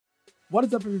What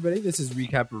is up, everybody? This is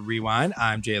Recap Rewind.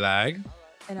 I'm J-Lag.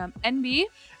 And I'm NB.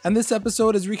 And this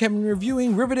episode is recapping and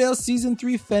reviewing Riverdale Season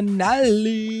 3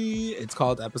 finale. It's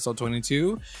called Episode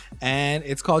 22, and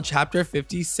it's called Chapter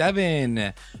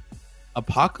 57,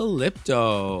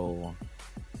 Apocalypto.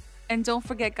 And don't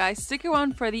forget, guys, stick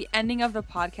around for the ending of the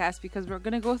podcast because we're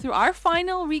going to go through our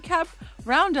final recap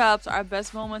roundups, our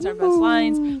best moments, our best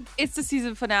lines. It's the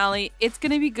season finale. It's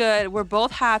going to be good. We're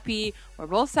both happy. We're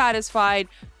both satisfied.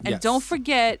 And don't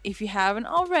forget, if you haven't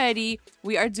already,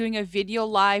 we are doing a video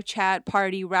live chat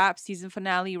party, wrap season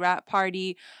finale, wrap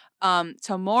party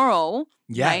tomorrow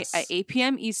night at 8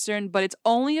 p.m. Eastern, but it's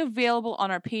only available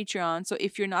on our Patreon. So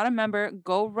if you're not a member,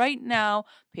 go right now,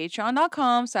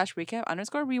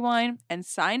 patreon.com/recap_rewind and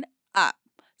sign up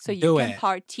so you can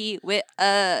party with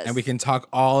us. And we can talk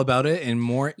all about it in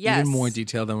even more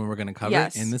detail than we're going to cover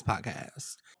in this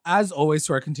podcast. As always,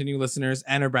 to our continuing listeners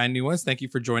and our brand new ones, thank you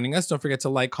for joining us. Don't forget to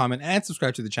like, comment, and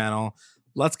subscribe to the channel.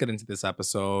 Let's get into this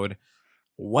episode.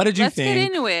 What did you think? Let's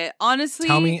get into it. Honestly,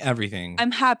 tell me everything.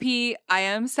 I'm happy. I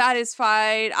am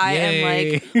satisfied. I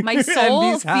am like, my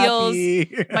soul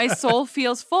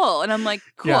feels full. And I'm like,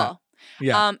 cool.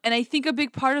 Yeah. And I think a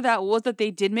big part of that was that they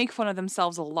did make fun of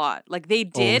themselves a lot. Like they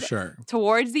did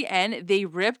towards the end, they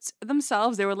ripped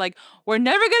themselves. They were like, we're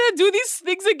never gonna do these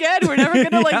things again. We're never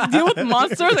gonna like deal with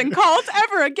monsters and cults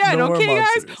ever again. No, okay,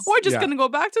 guys? We're just gonna go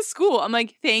back to school. I'm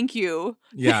like, thank you.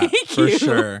 Yeah, for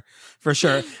sure.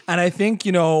 And I think,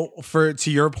 you know,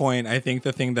 to your point, I think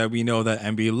the thing that we know that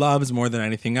MB loves more than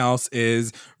anything else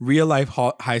is real life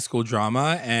high school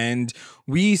drama. And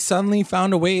they suddenly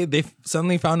found a way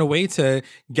to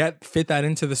fit that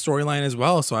into the storyline as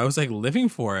well. So I was like living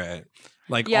for it.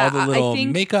 Like all the little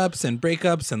makeups and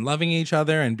breakups and loving each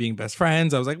other and being best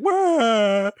friends. I was like,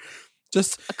 whoa.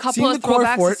 Just a couple of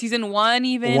throwbacks to season one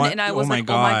even. And I was like,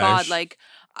 oh my God, like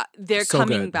they're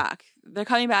coming back. They're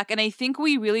coming back. And I think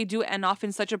we really do end off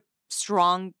in such a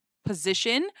strong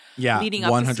position leading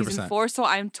up 100%. To season 4. So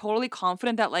I'm totally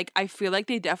confident that like I feel like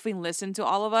they definitely listened to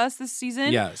all of us this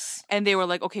season. Yes. And they were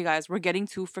like, okay, guys, we're getting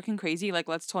too freaking crazy. Like,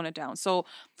 let's tone it down. So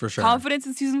for sure. Confidence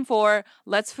in season 4.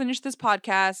 Let's finish this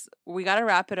podcast. We gotta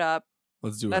wrap it up.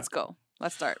 Let's go.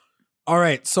 Let's start. All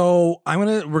right, so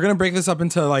we're gonna break this up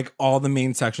into like all the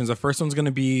main sections. The first one's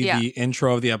gonna be the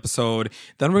intro of the episode.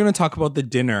 Then we're gonna talk about the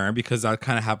dinner because that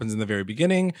kind of happens in the very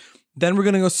beginning. Then we're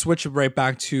gonna go switch right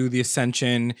back to the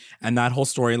ascension and that whole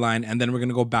storyline, and then we're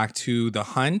gonna go back to the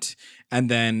hunt,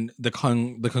 and then the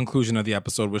conclusion of the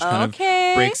episode, which kind of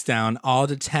breaks down all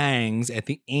the tangs at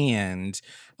the end,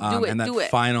 and that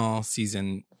final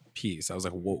season piece. I was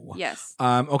like, whoa. Yes.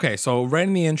 Okay, so right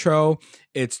in the intro,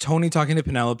 it's Tony talking to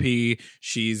Penelope.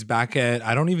 She's back at,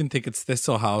 I don't even think it's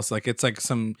Thistle House. Like it's like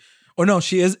some, oh no,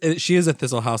 she is at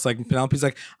Thistle House. Like Penelope's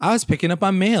like, I was picking up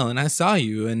on mail and I saw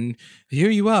you and here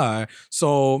you are.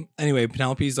 So anyway,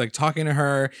 Penelope's like talking to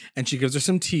her and she gives her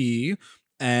some tea.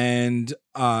 And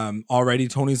already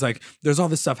Tony's like, there's all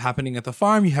this stuff happening at the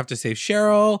farm. You have to save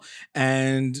Cheryl.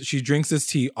 And she drinks this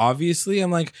tea. Obviously,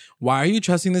 I'm like, why are you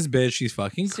trusting this bitch? She's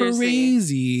fucking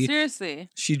crazy. Seriously.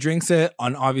 She drinks it.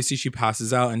 And obviously, she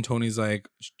passes out. And Tony's like,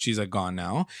 she's like gone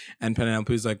now. And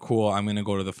Penelope's like, cool, I'm going to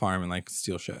go to the farm and like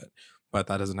steal shit. But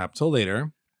that doesn't happen till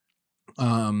later.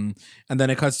 And then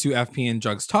it cuts to FP and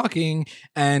Jugs talking.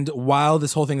 And while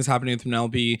this whole thing is happening with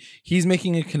Penelope, he's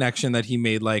making a connection that he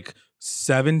made like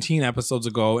 17 episodes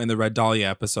ago in the Red Dahlia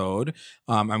episode.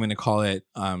 I'm going to call it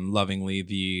lovingly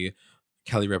the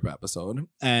Kelly Ripa episode.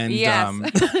 And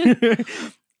it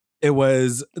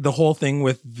was the whole thing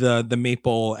with the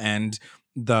maple and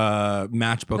the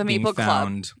matchbook being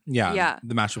found. Club. Yeah.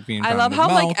 The matchbook being found. I love how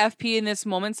like FP in this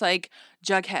moment's like,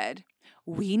 Jughead,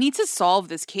 we need to solve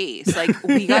this case. Like,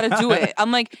 we got to do it.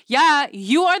 I'm like, yeah,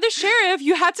 you are the sheriff.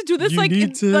 You had to do this like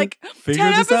 10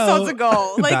 episodes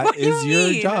ago. Like, that what is do you your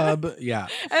mean? job. Yeah.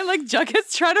 And like,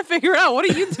 Jughead's trying to figure out, what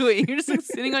are you doing? You're just like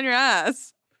sitting on your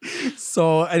ass.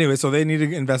 So anyway, so they need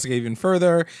to investigate even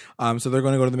further. So they're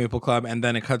going to go to the Maple Club, and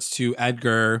then it cuts to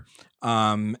Edgar.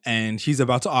 And he's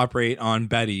about to operate on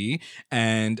Betty,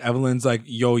 and Evelyn's like,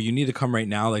 yo, you need to come right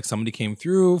now. Like somebody came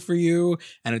through for you,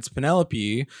 and it's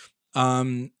Penelope.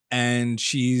 And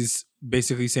she's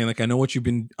basically saying like, I know what you've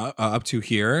been up to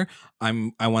here. I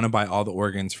want to buy all the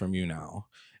organs from you now.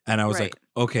 And I was like,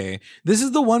 okay, this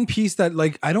is the one piece that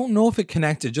like, I don't know if it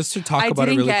connected. Just to talk about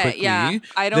it really quickly. Yeah,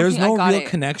 there's no real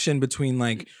connection between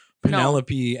like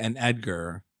Penelope and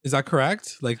Edgar. Is that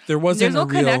correct? Like there's no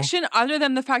connection other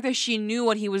than the fact that she knew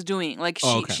what he was doing. Like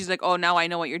she's like, oh, now I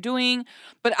know what you're doing.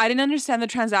 But I didn't understand the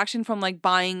transaction from like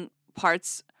buying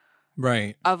parts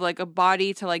Right. of like a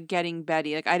body to like getting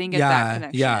Betty. Like I didn't get that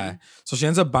connection. Yeah. So she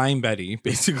ends up buying Betty,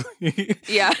 basically.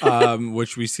 Yeah.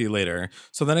 Which we see later.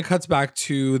 So then it cuts back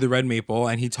to the Red Maple,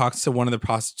 and he talks to one of the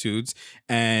prostitutes,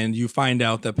 and you find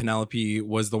out that Penelope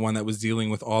was the one that was dealing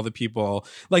with all the people.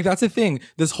 Like that's the thing.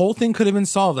 This whole thing could have been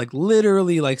solved like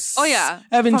literally like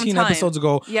 17 episodes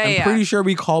ago. Yeah, I'm pretty sure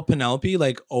we called Penelope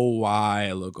like a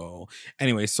while ago.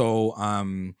 Anyway, so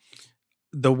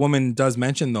the woman does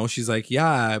mention though, she's like,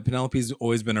 yeah, Penelope's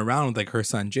always been around with like her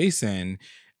son Jason.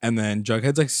 And then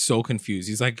Jughead's like so confused.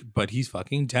 He's like, but he's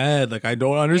fucking dead. Like I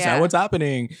don't understand what's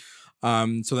happening.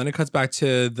 So then it cuts back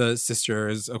to the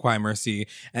sisters, A Quiet Mercy,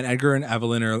 and Edgar and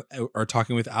Evelyn are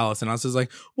talking with Alice, and Alice is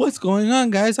like, "What's going on,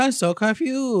 guys? I'm so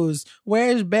confused.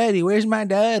 Where's Betty? Where's my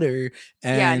daughter?"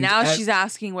 And now she's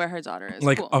asking where her daughter is.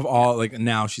 Like cool. of all, like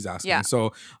now she's asking. Yeah.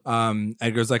 So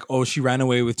Edgar's like, "Oh, she ran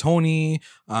away with Tony.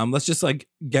 Let's just like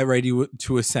get ready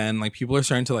to ascend. Like people are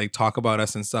starting to like talk about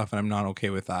us and stuff, and I'm not okay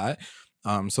with that."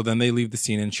 So then they leave the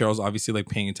scene, and Cheryl's obviously like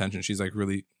paying attention. She's like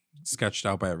really sketched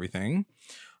out by everything.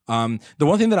 The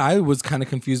one thing that I was kind of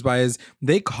confused by is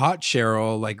they caught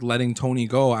Cheryl like letting Tony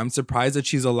go. I'm surprised that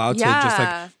she's allowed to just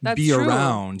like be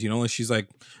around, you know, like she's like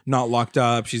not locked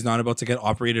up. She's not about to get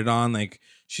operated on. Like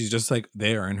she's just like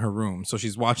there in her room. So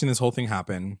she's watching this whole thing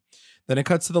happen. Then it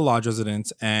cuts to the lodge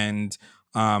residence, and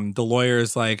the lawyer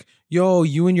is like, yo,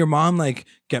 you and your mom like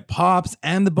get pops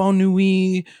and the bon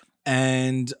nuit.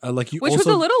 And like you which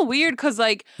also, was a little weird because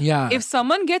like if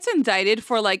someone gets indicted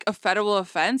for like a federal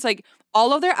offense, like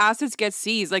all of their assets get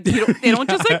seized. Like they don't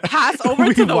just like pass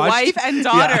over to the wife and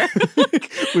daughter. Yeah.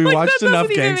 We watched enough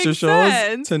gangster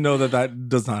shows to know that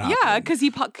does not happen. Yeah, because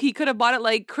he could have bought it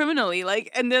like criminally,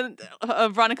 like, and then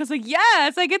Veronica's like,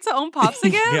 yes, I get to own pops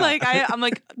again. Like I'm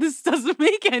like, this doesn't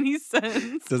make any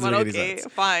sense. Doesn't make any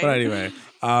sense. Fine. But anyway,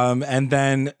 and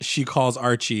then she calls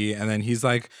Archie, and then he's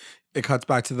like, it cuts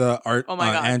back to the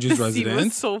Andrew's residence. Scene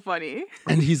was so funny,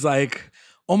 and he's like,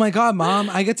 oh my God, Mom,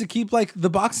 I get to keep like the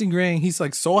boxing ring. He's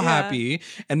like so happy.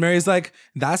 And Mary's like,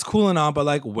 that's cool and all, but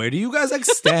like, where do you guys like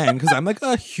stand? Because I'm like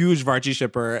a huge Varchi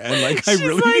shipper, and like I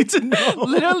really need to know.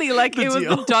 Literally, like it was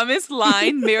the dumbest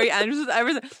line Mary Andrews has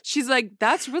ever said. She's like,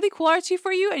 that's really cool, Archie,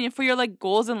 for you and for your like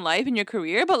goals in life and your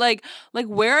career. But like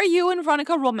where are you and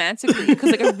Veronica romantically?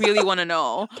 Because like I really want to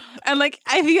know. And like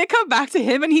I think I come back to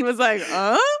him, and he was like,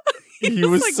 He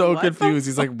was like, so confused.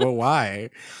 He's like, well,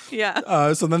 why?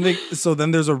 Yeah. So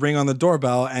then there's a ring on the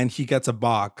doorbell, and he gets a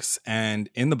box, and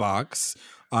in the box,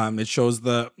 it shows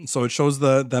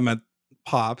them at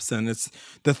Pops, and it's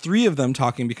the three of them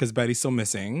talking because Betty's still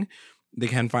missing. They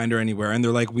can't find her anywhere, and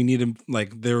they're like, we need to,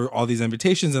 like, there are all these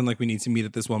invitations, and like we need to meet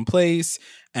at this one place,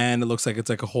 and it looks like it's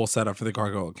like a whole setup for the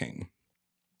Gargoyle King.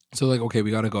 So like, okay,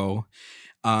 we gotta go.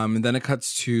 And then it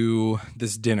cuts to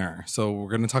this dinner. So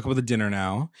we're gonna talk about the dinner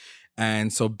now.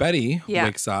 And so Betty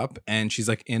wakes up, and she's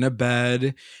like in a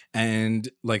bed, and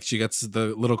like she gets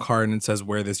the little card and it says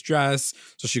wear this dress.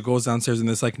 So she goes downstairs in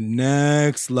this like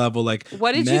next level, like,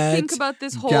 what did you think about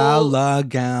this whole gala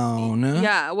gown?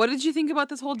 Yeah. What did you think about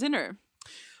this whole dinner?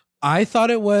 I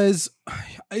thought it was,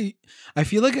 I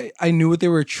feel like I knew what they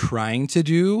were trying to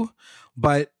do,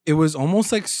 but it was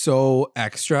almost like so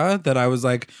extra that I was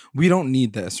like, we don't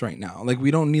need this right now. Like,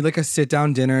 we don't need like a sit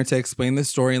down dinner to explain the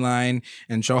storyline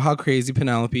and show how crazy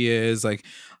Penelope is. Like,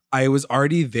 I was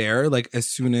already there, like, as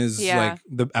soon as like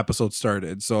the episode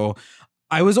started. So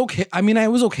I was okay. I mean, I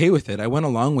was okay with it. I went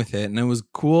along with it, and it was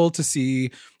cool to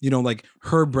see, you know, like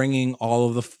her bringing all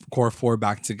of the core four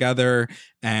back together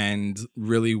and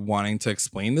really wanting to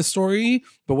explain the story.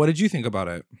 But what did you think about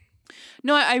it?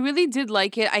 No, I really did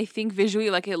like it. I think visually,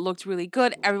 like, it looked really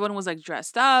good. Everyone was like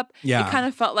dressed up. Yeah. It kind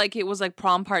of felt like it was like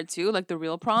prom part 2, like the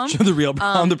real prom. The real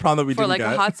prom, the prom that we didn't get. For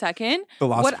like a hot second. The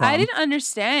lost what prom. I didn't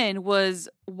understand was,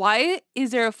 why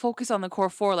is there a focus on the core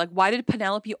 4? Like, why did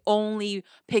Penelope only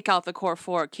pick out the core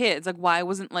 4 kids? Like, why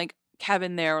wasn't like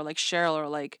Kevin there, or like Cheryl, or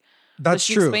like... That's Does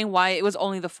she true. explain why it was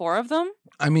only the 4 of them?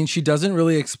 I mean, she doesn't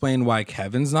really explain why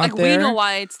Kevin's not like, there. we know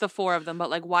why it's the 4 of them,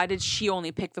 but like, why did she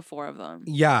only pick the 4 of them?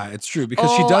 Yeah, it's true, because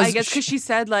she does. I guess because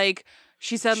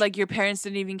she said your parents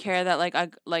didn't even care that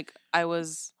I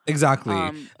was exactly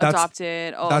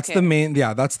adopted. That's the main.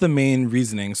 Yeah, that's the main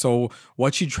reasoning. So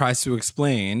what she tries to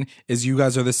explain is, you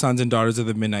guys are the sons and daughters of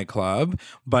the Midnight Club,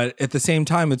 but at the same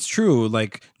time, it's true.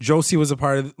 Like, Josie was a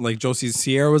part of, like, Josie's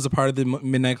Sierra was a part of the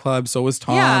Midnight Club. So was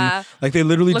Tom. Yeah. Like, they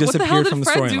literally like, disappeared from the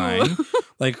Fred storyline.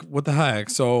 Like, what the heck?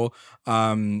 So,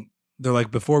 they're like,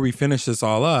 before we finish this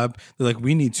all up, they're like,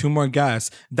 we need 2 more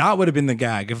guests. That would have been the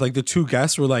gag if like the 2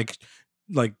 guests were like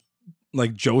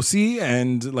like Josie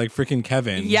and like freaking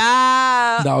Kevin.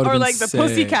 Yeah. That would've or been like the sick.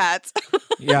 Pussycats.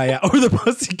 Yeah. Or the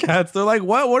Pussycats. They're like,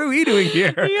 what are we doing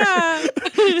here? Yeah.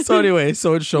 So anyway,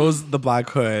 so it shows the Black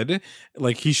Hood,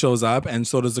 like he shows up, and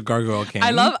so does the Gargoyle King.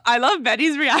 I love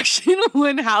Betty's reaction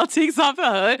when Hal takes off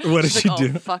the hood. What does She's she like,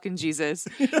 do? Oh, fucking Jesus!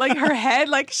 Like her head,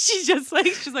 like she's like,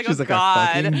 She's oh like, I God,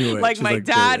 fucking knew it. like She's my like,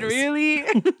 dad, there it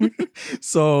is. really?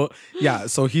 So yeah,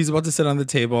 so he's about to sit on the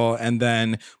table, and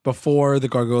then before the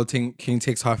Gargoyle King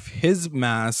takes off his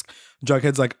mask,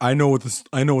 Jughead's like, I know what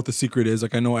the secret is.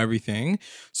 Like, I know everything.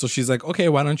 So she's like, okay,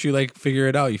 why don't you like figure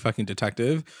it out, you fucking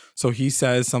detective? So he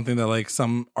says something that like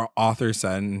some author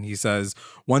said, and he says,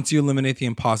 once you eliminate the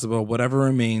impossible, whatever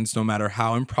remains, no matter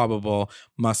how improbable,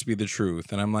 must be the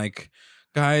truth. And I'm like,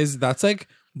 guys, that's like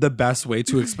the best way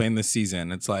to explain this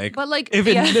season. It's like, But like, if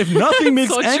yeah. if nothing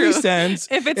makes So any true. sense,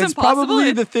 If it's it's impossible,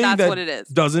 probably the thing that's that what it is.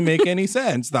 doesn't make any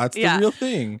sense. That's Yeah. the real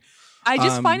thing. I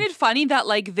just find it funny that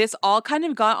like this all kind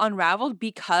of got unraveled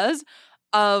because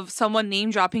of someone name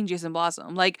dropping Jason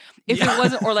Blossom. Like if Yeah. it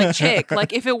wasn't, or like Chick,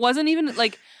 like if it wasn't even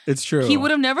like It's true. he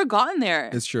would have never gotten there.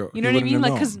 It's true. You know He what I wouldn't mean? have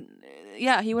Like, known.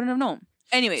 because he wouldn't have known.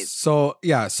 Anyways, So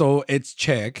yeah, so it's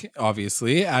Chick,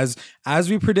 obviously, as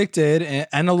we predicted,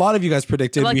 and a lot of you guys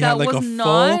predicted. like We that had like was a full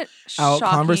not out shocking.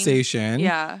 conversation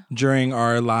Yeah. during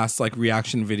our last like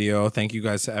reaction video. Thank you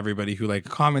guys to everybody who like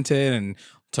commented and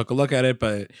took a look at it.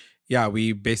 But yeah,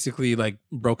 we basically like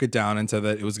broke it down into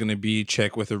that it was gonna be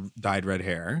Chick with a dyed red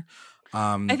hair.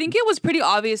 I think it was pretty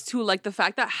obvious too, like the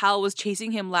fact that Hal was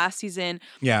chasing him last season,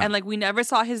 Yeah, and like we never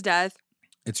saw his death.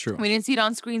 it's true. We didn't see it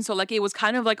on screen, so like it was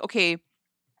kind of like, okay,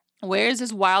 where is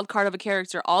this wild card of a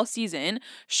character all season?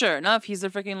 Sure enough, he's the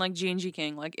freaking like G&G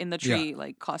King, like in the tree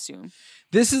like costume.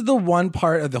 This is the one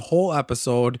part of the whole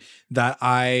episode that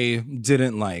I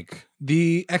didn't like.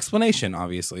 The explanation,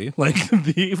 obviously, like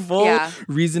the full Yeah.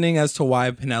 reasoning as to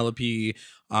why Penelope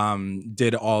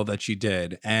did all that she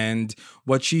did. And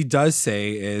what she does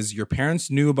say is, your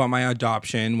parents knew about my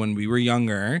adoption when we were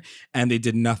younger, and they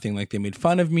did nothing. Like, they made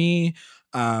fun of me.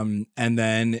 And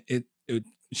then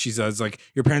she says, like,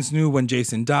 your parents knew when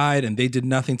Jason died and they did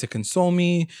nothing to console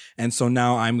me. And so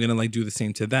now I'm going to like do the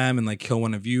same to them and like kill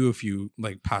one of you if you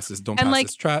like pass this, don't And pass like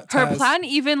this her test. plan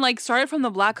even like started from the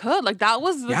Black Hood. Like that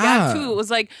was the Yeah. gag too. It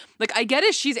was like I get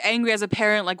it, she's angry as a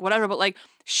parent, like whatever, but like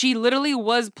she literally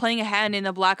was playing a hand in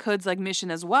the Black Hood's like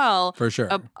mission as well. For sure.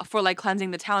 For like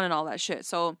cleansing the town and all that shit.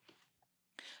 So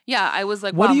yeah, I was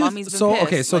like, What wow, do you mommy's been so pissed.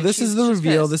 okay, so Like, this is she's the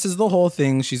reveal. pissed. This is the whole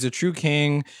thing. She's a true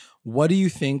king. What do you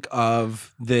think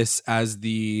of this as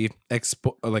the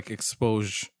exposure?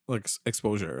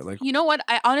 Like, You know what?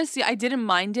 I didn't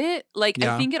mind it. Like,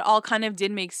 Yeah. I think it all kind of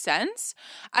did make sense.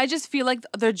 I just feel like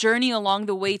the journey along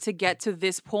the way to get to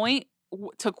this point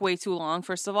took way too long,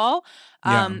 first of all.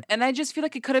 Yeah. And I just feel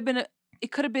like it could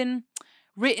have been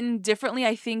written differently.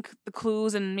 I think the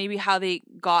clues and maybe how they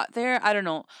got there. I don't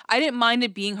know. I didn't mind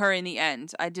it being her in the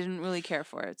end. I didn't really care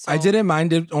for it. So. I didn't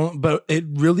mind it, but it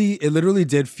literally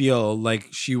did feel like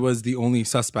she was the only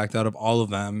suspect out of all of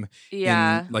them.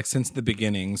 Yeah. Like since the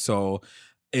beginning. So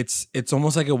it's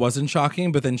almost like it wasn't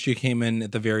shocking, but then she came in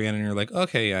at the very end and you're like,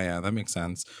 okay, yeah, that makes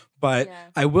sense. But Yeah.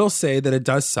 I will say that it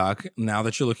does suck now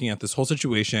that you're looking at this whole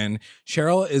situation.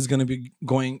 Cheryl is going to be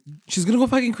she's going to go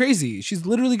fucking crazy. She's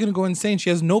literally going to go insane. She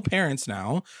has no parents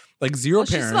now, like zero Well,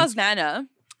 she parents. still has Nana.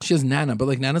 She has Nana, but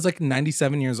like Nana's like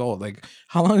 97 years old. Like,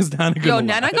 how long is Nana gonna Yo, last?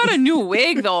 Nana got a new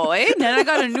wig though, eh? Nana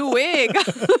got a new wig.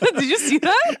 Did you see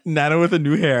that? Nana with a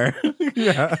new hair.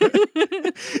 Yeah.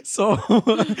 So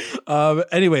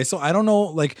anyway, so I don't know,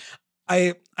 like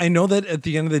I know that at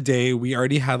the end of the day we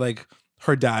already had like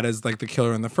her dad as like the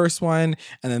killer in the first one,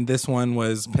 and then this one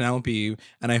was Penelope,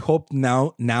 and I hope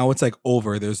now it's like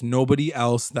over. There's nobody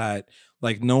else that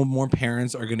like no more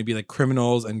parents are going to be like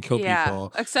criminals and kill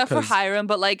people. Except for 'cause- Hiram,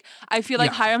 but like I feel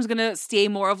like Yeah. Hiram's gonna stay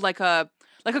more of like a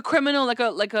criminal, like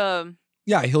a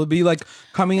Yeah, he'll be like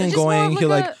coming and just more of going. He'll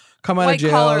like come out of white jail.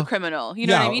 collar criminal. You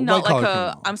know what Yeah, I mean? Not white like collar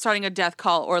criminal. I'm starting a death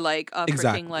call or like a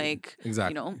Exactly. freaking like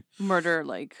Exactly. murder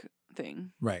like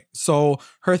thing. Right. So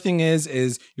her thing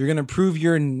is you're gonna prove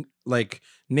your like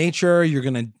nature. You're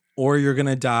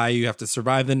gonna die. You have to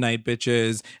survive the night,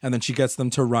 bitches. And then she gets them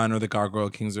to run, or the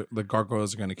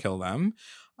gargoyles are gonna kill them.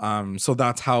 So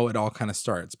that's how it all kind of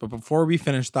starts. But before we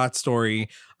finish that story,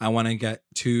 I want to get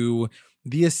to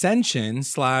the Ascension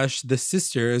 / the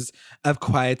Sisters of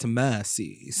Quiet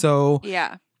Mercy. So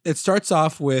Yeah. it starts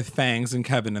off with Fangs and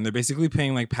Kevin, and they're basically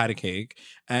playing like patty cake.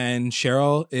 And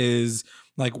Cheryl is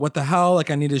like, what the hell? Like,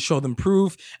 I need to show them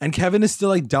proof. And Kevin is still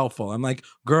like doubtful. I'm like,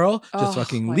 girl, just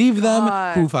fucking leave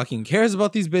them. Who fucking cares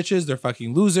about these bitches? They're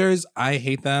fucking losers. I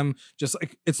hate them. Just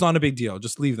like, it's not a big deal.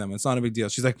 Just leave them. It's not a big deal.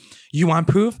 She's like, you want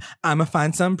proof? I'm gonna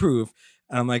find some proof.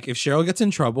 And I'm like, if Cheryl gets in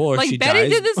trouble or like she Betty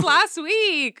dies. did this last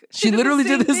week. She literally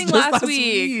did this just last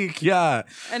week. Yeah.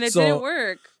 And it didn't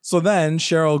work. So then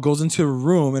Cheryl goes into a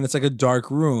room and it's like a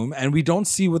dark room and we don't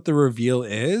see what the reveal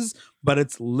is, but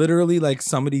it's literally like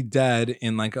somebody dead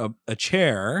in like a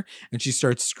chair and she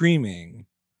starts screaming.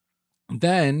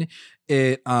 Then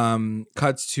it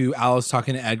cuts to Alice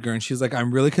talking to Edgar and she's like,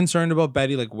 I'm really concerned about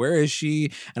Betty. Like, where is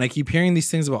she? And I keep hearing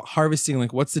these things about harvesting.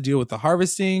 Like, what's the deal with the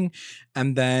harvesting?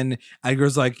 And then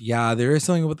Edgar's like, yeah, there is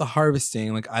something with the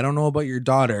harvesting. Like, I don't know about your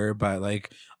daughter, but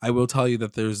like, I will tell you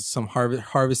that there's some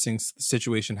harvesting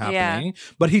situation happening. Yeah.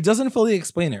 But he doesn't fully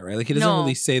explain it, right? Like, he doesn't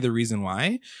really say the reason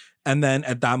why. And then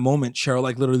at that moment, Cheryl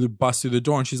like literally busts through the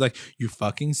door and she's like, you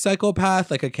fucking psychopath.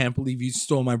 Like, I can't believe you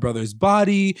stole my brother's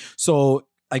body. So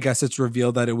I guess it's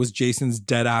revealed that it was Jason's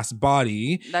dead ass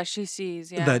body. That she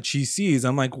sees, yeah. That she sees.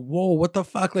 I'm like, whoa, what the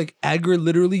fuck? Like, Edgar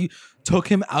literally took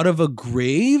him out of a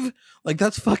grave? Like,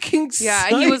 that's fucking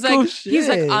and he was like, shit. He's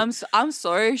like, I'm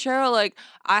sorry, Cheryl. Like,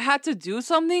 I had to do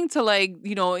something to like,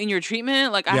 you know, in your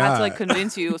treatment. Like, I had to like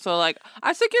convince you. So like,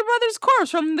 I took your brother's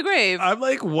corpse from the grave. I'm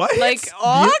like, what? Like,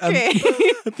 okay.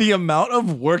 The amount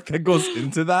of work that goes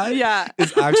into that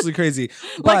is actually crazy.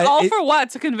 Like, all for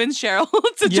what? To convince Cheryl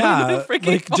to join the freaking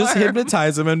like farm. Just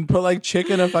hypnotize him and put like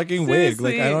chick in a fucking wig.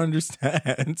 Like, I don't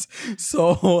understand.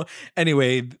 So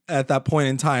anyway, at that point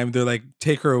in time, they're like,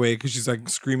 take her away because she's like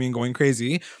screaming, going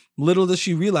crazy. Little does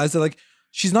she realize that like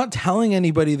she's not telling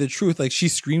anybody the truth. Like, she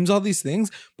screams all these things,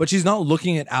 but she's not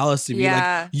looking at Alice to be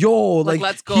like, yo, like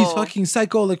let's go. He's fucking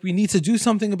psycho. Like, we need to do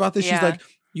something about this. She's like,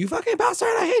 you fucking bastard,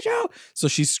 I hate you. So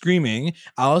she's screaming.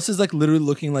 Alice is like literally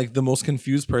looking like the most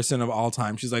confused person of all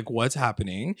time. She's like, what's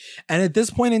happening? And at this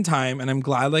point in time, and I'm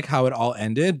glad like how it all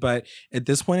ended, but at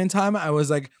this point in time, I was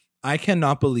like, I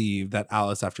cannot believe that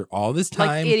Alice, after all this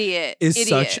time, is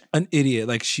such an idiot.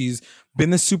 Like, she's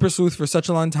been the super sleuth for such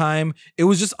a long time. It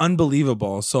was just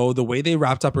unbelievable. So the way they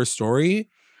wrapped up her story,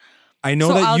 I know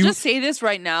that I'll just say this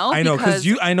right now. I know because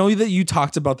I know that you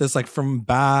talked about this like from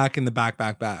back in the back.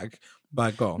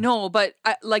 But go. No, but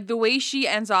like the way she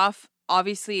ends off,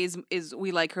 obviously is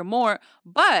we like her more.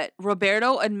 But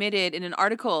Roberto admitted in an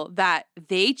article that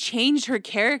they changed her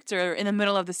character in the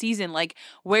middle of the season. Like,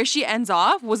 where she ends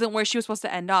off wasn't where she was supposed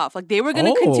to end off. Like, they were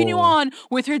going to continue on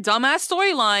with her dumbass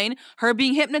storyline, her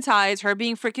being hypnotized, her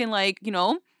being freaking like, you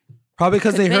know. Probably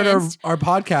because they heard our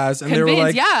podcast and they were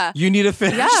like, you need to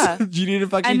finish. You need to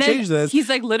fucking change this. He's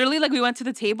like, literally, like, we went to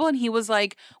the table and he was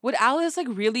like, would Alice like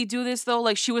really do this though?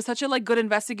 Like, she was such a like good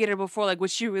investigator before. Like, would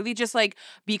she really just like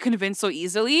be convinced so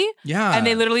easily? Yeah. And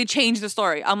they literally changed the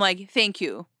story. I'm like, thank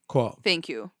you. Cool. Thank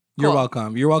you. You're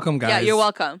welcome. You're welcome, guys. Yeah, you're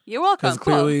welcome. You're welcome. Because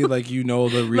clearly, like, you know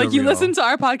the real. Like, you listen to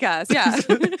our podcast. Yeah.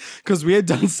 Because we had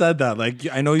said that. Like,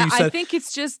 I know you said. I think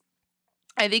it's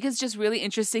just really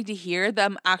interesting to hear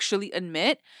them actually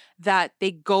admit that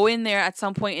they go in there at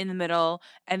some point in the middle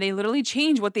and they literally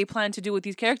change what they plan to do with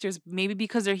these characters. Maybe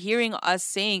because they're hearing us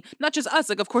saying, not just us,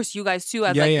 like, of course, you guys too,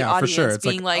 as like the audience, for sure. It's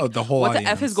being like, the whole what audience.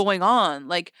 The F is going on?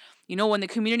 Like, you know, when the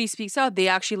community speaks out, they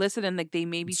actually listen and like they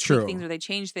maybe tweak things or they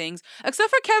change things. Except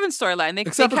for Kevin's storyline, they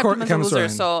kept him as a loser.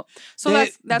 So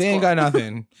that's they ain't got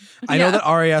nothing. I know that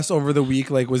RAS over the week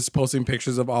like was posting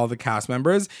pictures of all the cast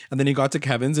members, and then he got to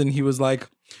Kevin's and he was like,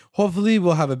 "Hopefully,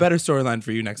 we'll have a better storyline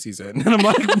for you next season." And I'm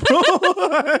like, "Bro,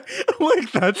 like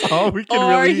that's all we can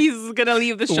really." Or he's gonna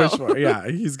leave the show. Wish for. Yeah,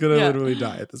 he's gonna literally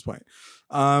die at this point.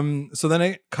 So then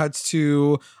it cuts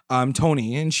to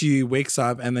Tony and she wakes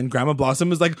up and then Grandma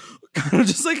Blossom is like kind of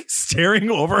just like staring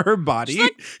over her body. She's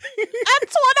like,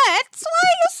 Antoinette, why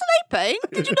are you sleeping?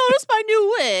 Did you notice my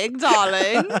new wig,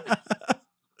 darling?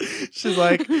 She's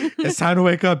like, it's time to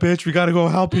wake up, bitch. We gotta go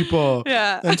help people.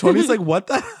 Yeah. And Tony's like, what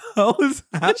the hell is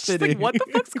happening? She's like, what the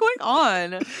fuck's going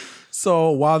on?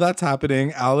 So while that's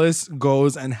happening, Alice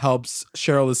goes and helps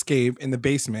Cheryl escape in the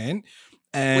basement.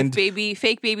 And with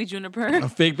fake baby Juniper. A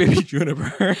fake baby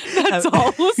Juniper. That's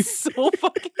all so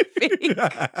fucking fake.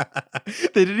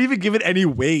 They didn't even give it any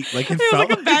weight. Like it was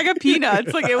like a bag of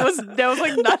peanuts. Like there was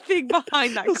like nothing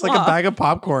behind that. It was like a bag of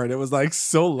popcorn. It was like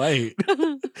so light.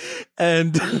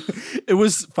 And it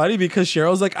was funny because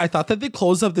Cheryl's like, I thought that they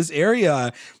closed up this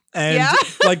area. And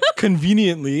like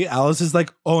conveniently, Alice is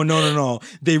like, oh no.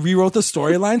 They rewrote the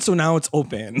storyline, so now it's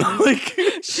open. Like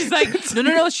she's like,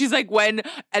 no. She's like, when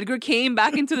Edgar came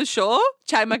back into the show,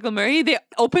 Chad Michael Murray, they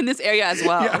opened this area as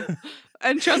well. Yeah.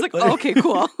 And Cheryl's like, oh, okay,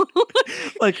 cool.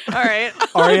 Like, all right.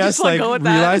 Arya Just, like go with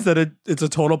realized that it's a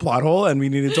total plot hole and we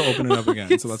needed to open it up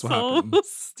again. So that's what happened.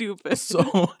 Stupid.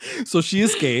 So she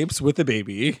escapes with the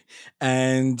baby,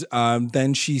 and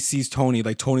then she sees Tony.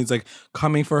 Like Tony's like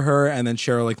coming for her, and then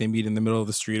Cheryl like they meet in the middle of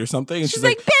the street or something. And she's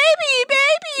like, baby.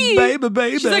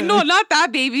 She's like, no, not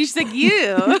that baby. She's like,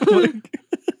 you.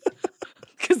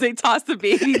 Because they tossed the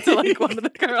baby to like one of the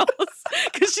girls.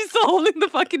 Because she's still holding the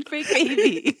fucking fake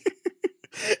baby.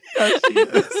 Yeah, she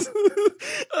is.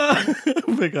 Oh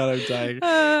my god, I'm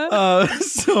dying.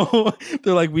 So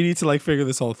they're like, we need to like figure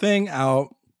this whole thing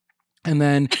out. And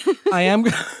then I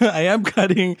am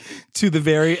cutting to the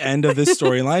very end of this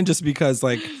storyline just because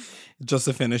like just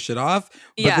to finish it off.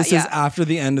 But this is after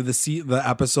the end of the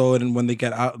episode, and when they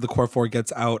get out, the Core 4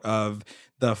 gets out of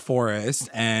the forest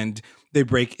and they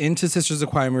break into Sisters of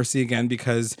Quiet Mercy again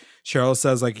because Cheryl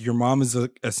says, like, your mom is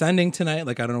ascending tonight.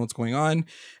 Like, I don't know what's going on.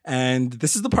 And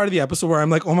this is the part of the episode where I'm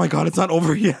like, oh my God, it's not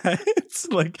over yet.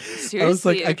 Like, seriously, I was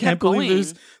like, I can't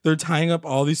believe they're tying up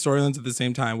all these storylines at the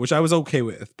same time, which I was okay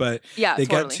with. But they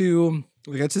get to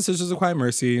Sisters of Quiet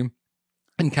Mercy.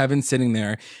 And Kevin's sitting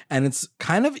there, and it's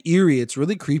kind of eerie. It's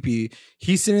really creepy.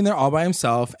 He's sitting there all by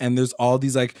himself, and there's all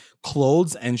these like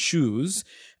clothes and shoes,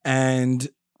 and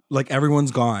like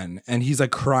everyone's gone, and he's like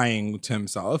crying to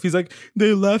himself. He's like,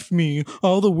 they left me,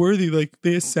 all the worthy, like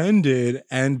they ascended.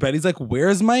 And Betty's like,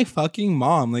 where's my fucking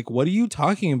mom? Like, what are you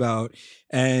talking about?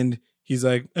 And he's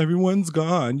like, everyone's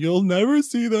gone. You'll never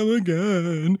see them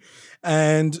again.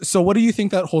 And so what do you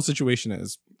think that whole situation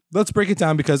is? Let's break it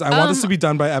down because I want this to be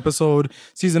done by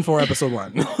season 4, episode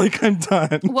 1. Like, I'm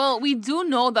done. Well, we do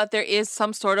know that there is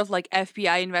some sort of like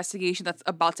FBI investigation that's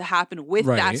about to happen with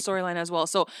that storyline as well.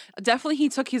 So definitely he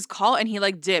took his call and he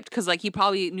like dipped because like he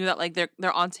probably knew that like they're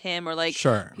onto him or like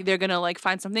they're gonna like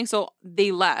find something. So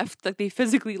they left, like they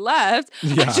physically left.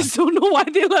 Yeah. I just don't know why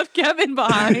they left Kevin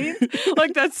behind.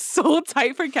 Like that's so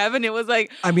tight for Kevin. It was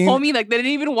like, I mean, homie, like they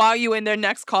didn't even wow you in their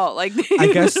next call. Like I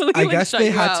guess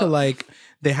they had to like.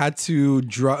 They had to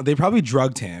they probably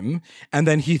drugged him, and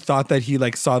then he thought that he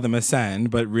like saw them ascend,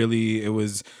 but really it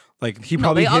was like he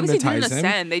probably hypnotized him.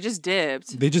 Ascend. They just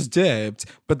dipped.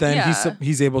 But then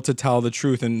he's able to tell the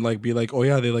truth and like be like, oh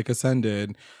yeah, they like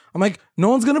ascended. I'm like, no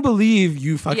one's gonna believe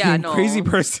you fucking crazy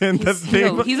person. He's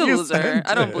a loser. Ascended.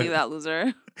 I don't believe that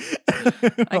loser.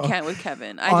 I can't with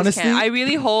Kevin. Just can't. I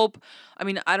really hope. I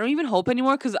mean, I don't even hope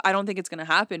anymore because I don't think it's gonna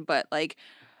happen. But like.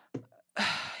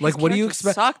 Like, what do you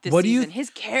expect? His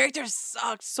character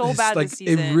sucked so bad like, this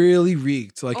season. It really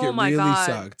reeked. Like, it really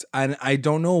sucked. And I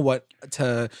don't know what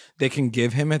they can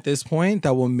give him at this point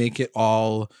that will make it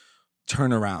all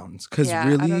turn around. Because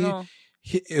really,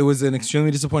 it was an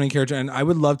extremely disappointing character. And I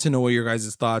would love to know what your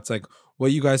guys' thoughts, like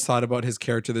what you guys thought about his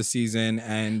character this season.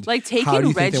 And like,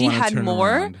 taking Reggie had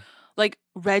more. Around. Like,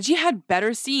 Reggie had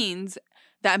better scenes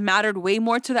that mattered way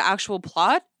more to the actual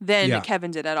plot than Kevin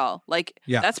did at all. Like,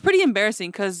 that's pretty embarrassing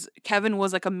because Kevin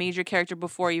was like a major character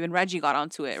before even Reggie got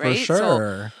onto it, right? For sure.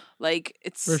 So, like,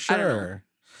 it's for sure.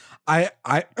 I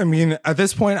mean, at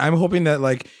this point, I'm hoping that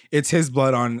like it's his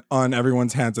blood on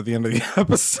everyone's hands at the end of the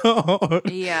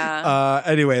episode. Yeah.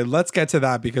 Anyway, let's get to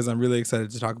that because I'm really excited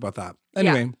to talk about that.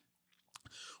 Anyway. Yeah.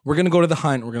 We're going to go to the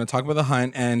hunt. We're going to talk about the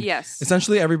hunt. And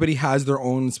essentially everybody has their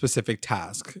own specific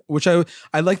task, which I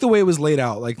like the way it was laid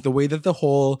out. Like the way that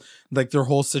their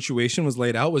whole situation was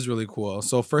laid out was really cool.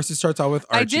 So first it starts out with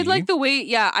Archie. I did like the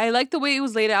way, I like the way it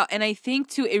was laid out. And I think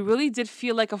too, it really did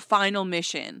feel like a final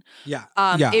mission. Yeah.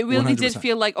 It really 100%. Did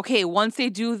feel like, okay, once they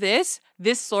do this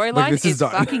storyline is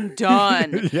fucking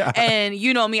done. Yeah. And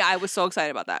you know me, I was so excited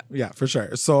about that. Yeah, for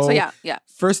sure. So yeah.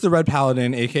 First, the Red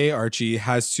Paladin, aka Archie,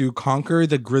 has to conquer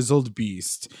the Grizzled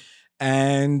Beast.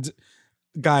 And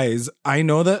guys, I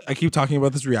know that I keep talking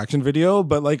about this reaction video,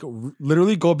 but like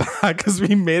literally go back because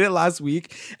we made it last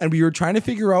week and we were trying to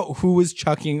figure out who was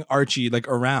chucking Archie like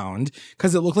around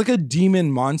because it looked like a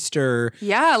demon monster.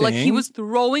 Yeah, thing. Like he was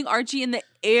throwing Archie in the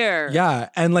air. Yeah,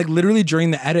 and like literally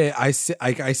during the edit, I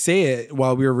say it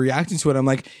while we were reacting to it. I'm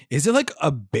like, is it like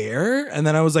a bear? And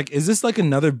then I was like, is this like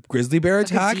another grizzly bear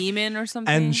attack? A demon or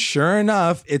something? And sure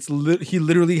enough, he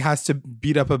literally has to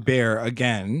beat up a bear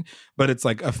again, but it's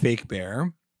like a fake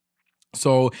bear.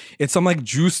 So it's some like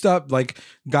juiced up like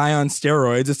guy on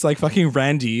steroids. It's like fucking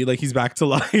Randy, like he's back to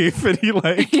life and he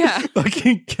like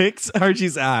fucking kicks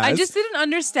Archie's ass. I just didn't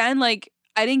understand, like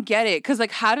I didn't get it because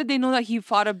like how did they know that he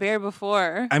fought a bear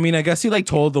before? I mean, I guess he like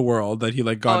told the world that he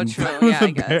like got true. Yeah,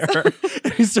 the bear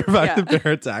and he survived the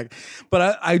bear attack.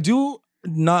 But I do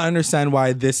not understand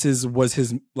why this was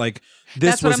his like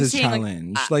this That's what was I'm his saying,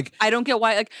 challenge. Like I don't get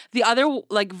why, like the other,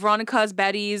 like Veronica's,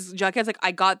 Betty's, Jughead's, like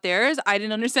I got theirs. I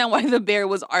didn't understand why the bear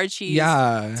was Archie's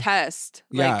test.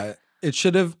 Yeah. It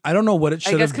should have. I don't know what it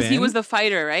should have been. I guess because he was the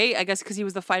fighter, right? I guess because he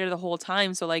was the fighter the whole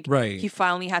time. So like, right. he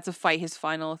finally had to fight his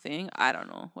final thing. I don't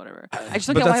know. Whatever. I just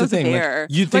don't But get why that's it was the a thing, bear.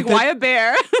 like, you think why a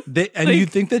bear? And you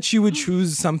think that she would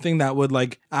choose something that would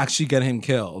like actually get him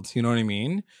killed. You know what I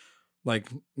mean? Like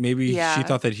maybe she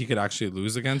thought that he could actually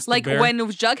lose against like the bear. when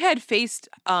Jughead faced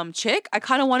Chick, I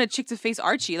kind of wanted Chick to face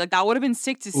Archie. Like that would have been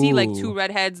sick to see like two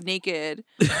redheads naked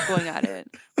going at it.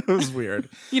 It was weird.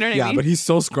 You know what I mean? Yeah, but he's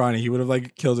so scrawny. He would have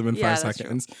like killed him in 5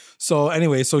 seconds. So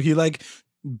anyway, so he like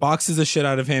boxes the shit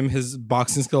out of him. His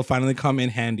boxing skill finally come in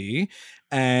handy.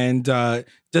 And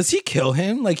does he kill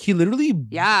him? Like he literally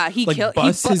he like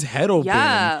busts his head open.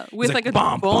 Yeah, with like a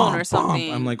bone or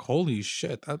something. I'm like, holy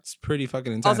shit, that's pretty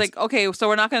fucking intense. I was like, okay, so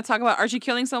we're not gonna talk about Archie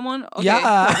killing someone? Okay. Yeah,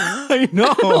 I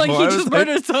know. Like he just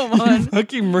murdered someone. He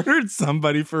fucking murdered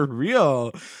somebody for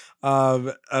real.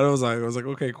 And I was like,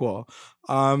 okay, cool.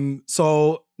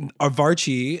 So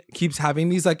Varchi keeps having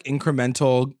these like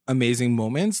incremental amazing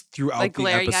moments throughout like the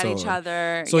glaring episode. at each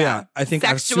other. So yeah, I think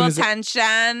sexual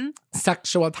tension.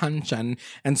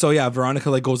 And so yeah,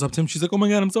 Veronica like goes up to him. She's like, "Oh my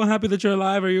god, I'm so happy that you're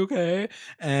alive. Are you okay?"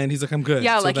 And he's like, "I'm good."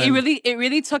 Yeah, so like then, it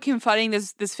really took him fighting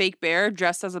this fake bear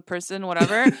dressed as a person,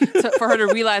 whatever, for her to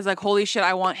realize like, holy shit,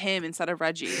 I want him instead of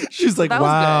Reggie. She's like,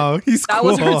 "Wow, he's that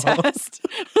cool." was her test.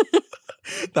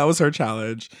 That was her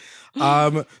challenge.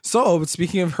 So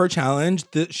speaking of her challenge,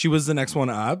 she was the next one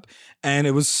up, and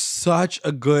it was such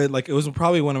a good, like, it was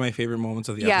probably one of my favorite moments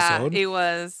of the episode. Yeah, it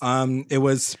was. It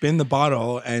was spin the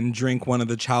bottle and drink one of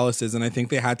the chalices, and I think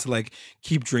they had to like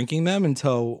keep drinking them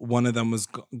until one of them was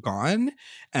gone,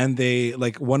 and they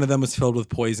like one of them was filled with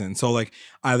poison. So like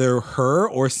either her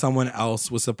or someone else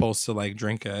was supposed to like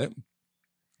drink it,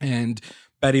 and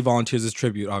Betty volunteers as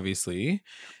tribute, obviously.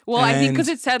 Well, I think because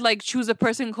it said like choose a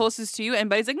person closest to you, and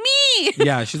Betty's like me.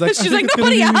 Yeah, she's like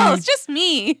nobody else, just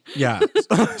me. Yeah,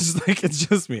 she's like it's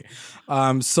just me.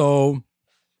 So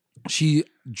she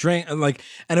drank like,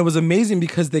 and it was amazing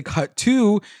because they cut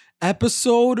to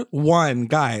episode 1,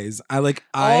 guys. Oh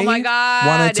my god,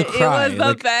 wanted to cry. It was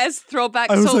the best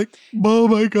throwback. I was like, oh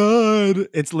my god!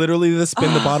 It's literally the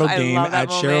spin the bottle game at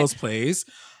Cheryl's place.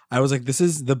 I was like, this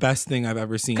is the best thing I've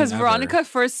ever seen. Because Veronica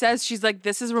first says, she's like,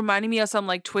 this is reminding me of some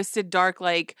like twisted, dark,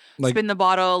 like spin the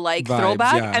bottle, like vibes,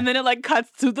 throwback. Yeah. And then it like cuts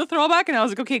to the throwback. And I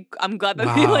was like, okay, I'm glad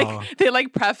that they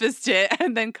prefaced it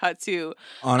and then cut to.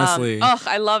 Honestly.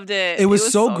 I loved it. It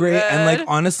was so great. Good. And like,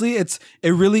 honestly, it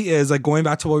really is like going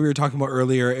back to what we were talking about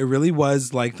earlier. It really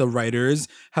was like the writers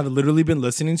have literally been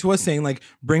listening to us saying like,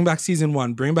 bring back season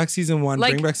 1, bring back season 1,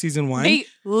 bring back season 1. They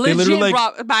literally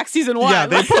brought back season 1. Yeah,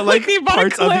 they put like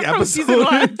parts of the episode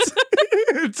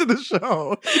into the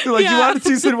show. They're like, you wanted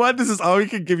season 1? This is all we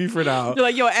can give you for now. They're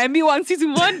like, yo, Emmy wants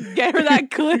season 1? Get her that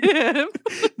clip.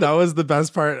 That was the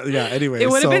best part. Yeah, anyway.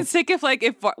 It would have been sick if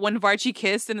when Varchi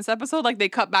kissed in this episode, like they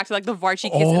cut back to like the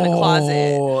Varchi kiss in the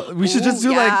closet. We should just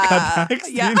do like cutbacks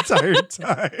the entire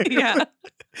time. Yeah.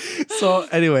 So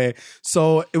anyway,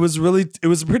 it was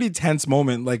a pretty tense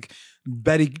moment. Like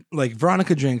Betty, like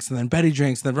Veronica drinks, and then Betty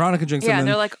drinks, and then Veronica drinks. Yeah, and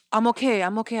they're like, I'm okay. I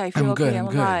feel okay. I'm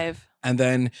alive. And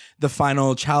then the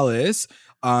final chalice,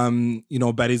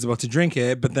 Betty's about to drink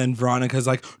it, but then Veronica's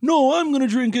like, no, I'm gonna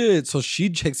drink it. So she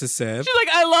takes a sip. She's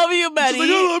like, I love you, Betty. She's like,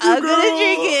 I love you, I'm gonna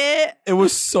drink it. It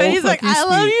was so Betty's like, I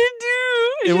love sweet. you too.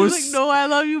 She was like, no, I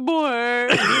love you more.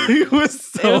 It was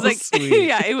so sweet.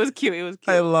 Yeah, it was cute.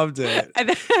 I loved it. And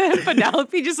then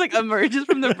Penelope just like emerges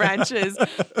from the branches.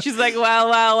 She's like,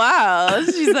 wow.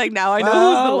 She's like, now I know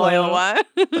who's the loyal one.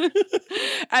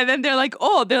 And then they're like,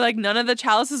 none of the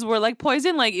chalices were like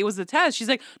poison. Like it was a test. She's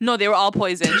like, no, they were all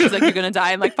poison. She's like, you're gonna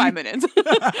die in like 5 minutes,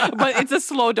 but it's a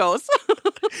slow dose.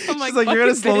 I'm like, she's like, you're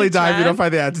gonna slowly die if you don't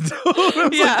find the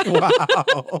antidote. Yeah. Like,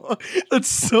 wow, that's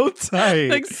so tight.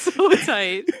 Like so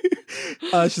tight.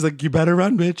 She's like, you better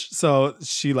run, bitch. So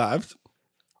she left.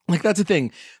 Like, that's the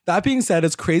thing. That being said,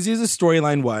 as crazy as the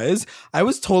storyline was, I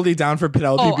was totally down for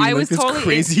Penelope being like this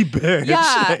crazy bitch.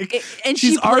 Yeah, like, and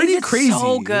she's already crazy.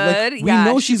 So good. Like, we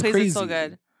know she's crazy. So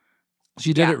good.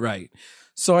 She did it right.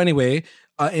 So anyway,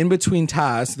 in between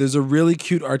tasks, there's a really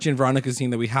cute Archie and Veronica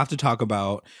scene that we have to talk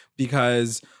about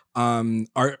because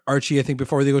Archie, I think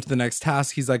before they go to the next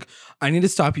task, he's like, I need to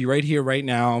stop you right here, right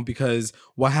now, because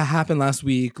what happened last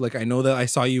week, like, I know that I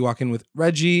saw you walking with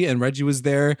Reggie and Reggie was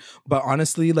there, but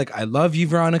honestly, like, I love you,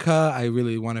 Veronica. I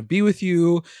really want to be with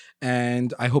you.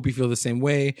 And I hope you feel the same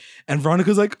way. And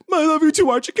Veronica's like, I love you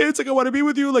too, Archie kids. Like, I want to be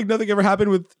with you. Like, nothing ever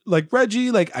happened with like Reggie.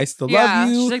 Like, I still love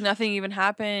you. She's like, nothing even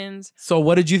happened. So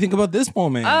what did you think about this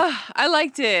moment? I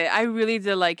liked it. I really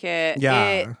did like it.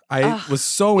 Yeah. I was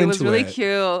so into it. It was really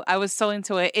cute. I was so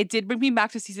into it. It did bring me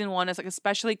back to season 1. It's like,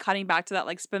 especially cutting back to that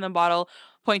like spin the bottle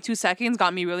 0.2 seconds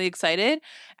got me really excited.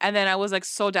 And then I was like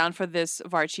so down for this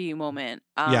Varchi moment.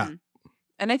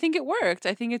 And I think it worked.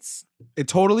 I think it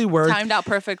totally worked. Timed out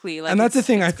perfectly. Like, and that's the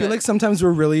thing. I feel like sometimes we're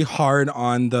really hard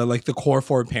on the like the core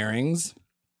 4 pairings.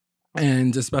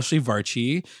 And especially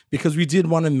Varchi, because we did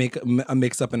want to make a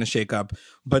mix up and a shake up.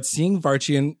 But seeing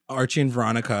Varchi and Archie and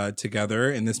Veronica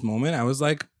together in this moment, I was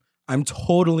like, I'm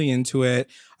totally into it.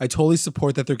 I totally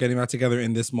support that they're getting back together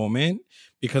in this moment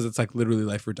because it's like literally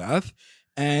life or death.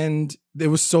 And it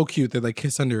was so cute. They like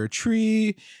kiss under a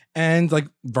tree, and like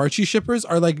Varchi shippers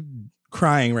are like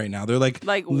crying right now. They're like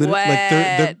wet.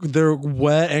 Like they're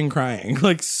wet and crying.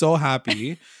 Like so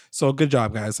happy. So good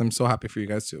job, guys. I'm so happy for you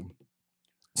guys too.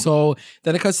 So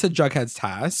then it cuts to Jughead's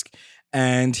task,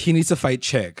 and he needs to fight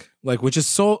Chick. Like, which is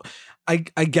so I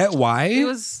get why. It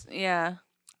was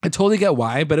I totally get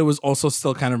why, but it was also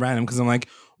still kind of random because I'm like,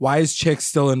 why is Chick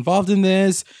still involved in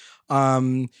this?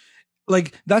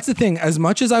 Like, that's the thing. As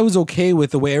much as I was okay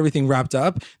with the way everything wrapped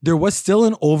up, there was still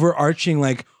an overarching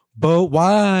like, but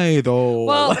why though?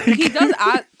 Well,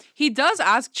 like, he does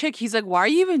ask Chick, he's like, why are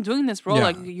you even doing this, bro? Yeah.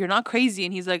 Like, you're not crazy.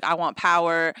 And he's like, I want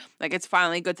power. Like, it's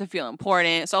finally good to feel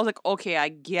important. So I was like, okay, I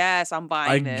guess I'm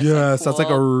buying this. I guess like, cool. That's like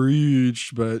a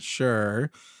reach, but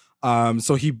sure.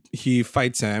 So he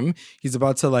fights him. He's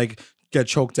about to like get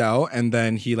choked out, and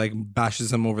then he like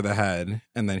bashes him over the head,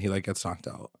 and then he like gets knocked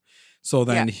out. So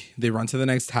then they run to the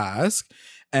next task.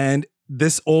 And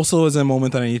this also is a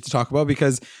moment that I need to talk about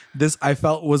because this I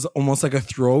felt was almost like a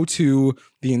throw to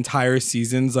the entire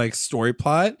season's like story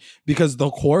plot, because the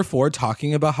core 4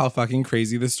 talking about how fucking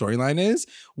crazy the storyline is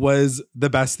was the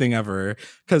best thing ever.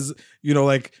 Because, you know,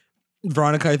 like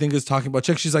Veronica, I think, is talking about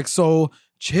Chick. She's like, so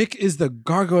Chick is the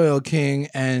Gargoyle King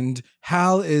and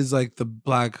Hal is like the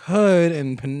Black Hood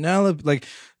and Penelope, like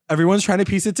everyone's trying to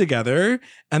piece it together,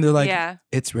 and they're like,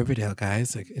 it's Riverdale,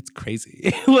 guys. Like, it's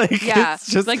crazy. Like,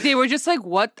 it's just like they were just like,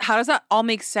 what? How does that all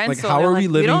make sense? Like, so how are we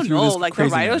living through this? We don't know. Like,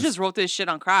 craziness. the writers just wrote this shit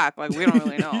on crack. Like, we don't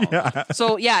really know.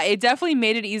 So yeah, it definitely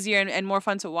made it easier and more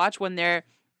fun to watch when they're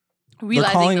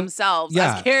realizing themselves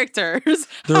as characters.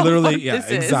 They're literally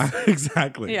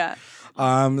exactly. Yeah.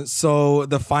 So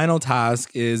the final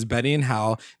task is Betty and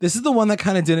Hal. This is the one that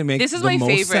kind of didn't make this is the my most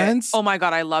favorite. sense. Oh my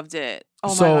god, I loved it.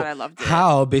 Oh so my god, I loved it.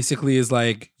 Hal basically is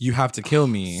like, you have to kill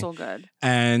me. So good.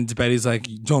 And Betty's like,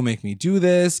 don't make me do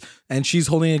this. And she's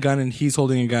holding a gun and he's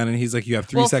holding a gun, and he's like, you have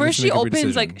 3 seconds to make a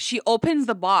decision. She opens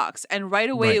the box, and right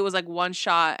away it was like one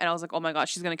shot, and I was like, oh my god,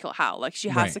 she's gonna kill Hal. Like, she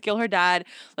has to kill her dad.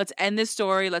 Let's end this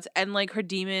story. Let's end like her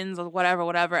demons or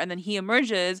whatever. And then he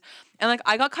emerges, and like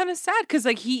I got kind of sad because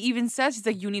like he even says, he's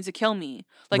like, you need to kill me.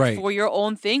 Like, for your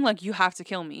own thing, like you have to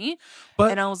kill me.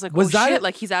 And I was like, shit,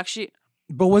 like he's actually.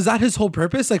 But was that his whole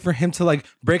purpose? Like, for him to like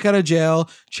break out of jail,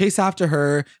 chase after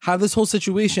her, have this whole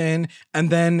situation, and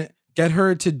then get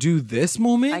her to do this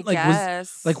moment? I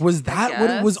guess. Was that what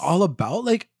it was all about?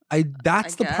 Like,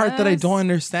 that's the part that I don't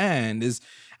understand. Is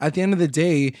at the end of the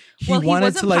day, he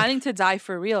wanted to like planning to die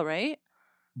for real, right?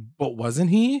 But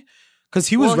wasn't he? Because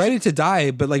he was ready to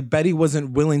die, but like Betty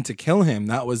wasn't willing to kill him.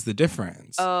 That was the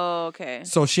difference. Oh, okay.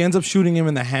 So she ends up shooting him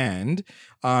in the hand.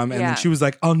 And then she was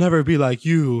like, I'll never be like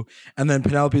you. And then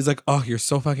Penelope's like, oh, you're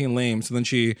so fucking lame. So then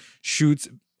she shoots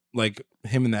like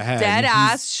him in the head. Dead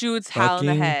ass shoots Hal in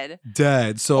the head.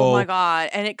 Dead. So oh my god.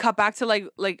 And it cut back to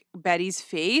like Betty's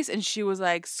face, and she was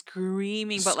like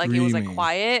screaming, but like it was like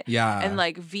quiet. Yeah. And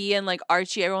like V and like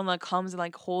Archie, everyone like comes and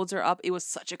like holds her up. It was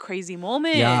such a crazy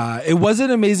moment. Yeah. It was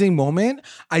an amazing moment.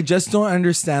 I just don't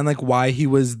understand like why he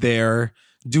was there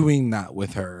doing that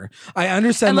with her. I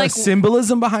understand like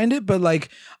symbolism behind it, but like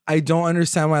I don't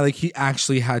understand why like he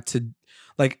actually had to,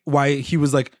 like, why he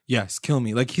was like, yes, kill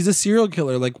me. Like, he's a serial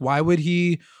killer. Like, why would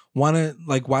he want to,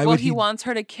 like, why would he wants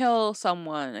her to kill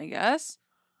someone, I guess.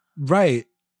 Right.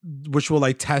 Which will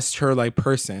like test her like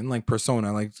person, like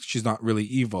persona, like she's not really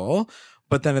evil.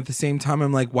 But then at the same time,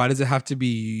 I'm like, why does it have to be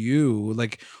you?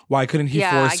 Like, why couldn't he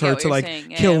force her to like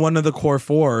kill one of the core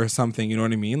 4 or something? You know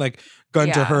what I mean? Like, gun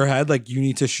to her head, like, you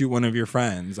need to shoot one of your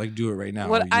friends. Like, do it right now.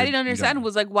 What I didn't understand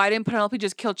was like, why didn't Penelope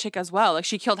just kill Chick as well? Like,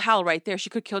 she killed Hal right there. She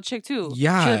could kill Chick too.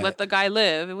 Yeah. She like, let the guy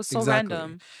live. It was so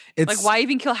random. Like, why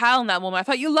even kill Hal in that moment? I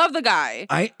thought you loved the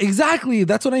guy. Exactly.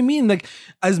 That's what I mean. Like,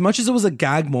 as much as it was a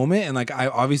gag moment, and like, I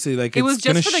obviously like, it was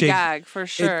just for the gag for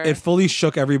sure. It fully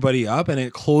shook everybody up, and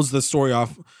it closed the story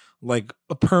off like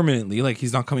permanently, like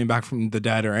he's not coming back from the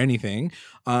dead or anything.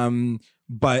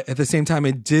 But at the same time,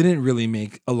 it didn't really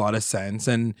make a lot of sense.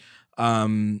 And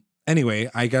anyway,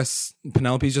 I guess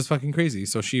Penelope's just fucking crazy.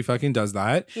 So she fucking does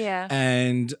that. Yeah.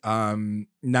 And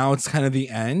now it's kind of the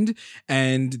end.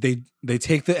 And they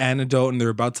take the antidote and they're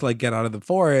about to like get out of the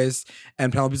forest.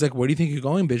 And Penelope's like, where do you think you're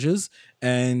going, bitches?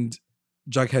 And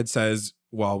Jughead says,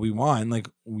 well, we won. Like,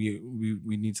 we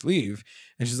need to leave.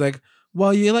 And she's like,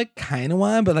 well, you like kind of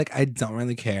won, but like I don't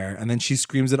really care. And then she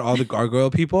screams at all the gargoyle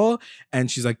people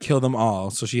and she's like, kill them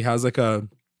all. So she has like a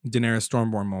Daenerys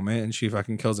Stormborn moment and she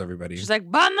fucking kills everybody. She's like,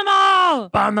 burn them all!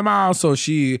 Burn them all! So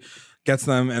she gets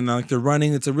them and like they're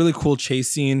running. It's a really cool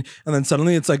chase scene. And then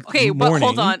suddenly it's like okay, morning. but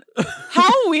hold on.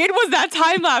 How weird was that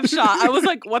time lapse shot? I was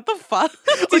like, what the fuck?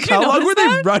 Like, how long were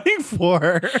they running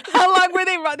for? How long were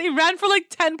they running? They ran for like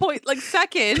 10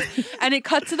 seconds and it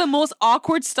cut to the most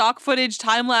awkward stock footage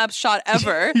time lapse shot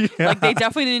ever. Yeah. Like they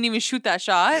definitely didn't even shoot that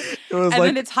shot. It was and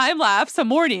then it's time lapse to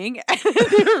morning and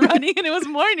they were running and it was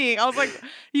morning. I was like,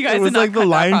 you guys it was did not like the cut that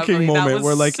Lion properly. King That moment was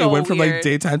where like so it went from like weird.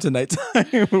 daytime to nighttime.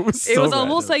 It was so It was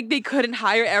almost random. like they couldn't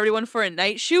hire everyone for a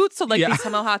night shoot, so like Yeah. they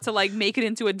somehow had to like make it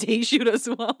into a day shoot as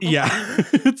well. Yeah,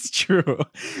 it's true.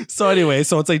 So anyway,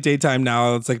 so it's like daytime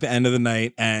now. It's like the end of the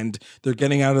night, and they're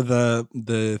getting out of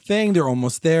the thing. They're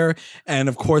almost there, and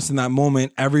of course, in that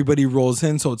moment, everybody rolls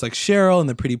in. So it's like Cheryl and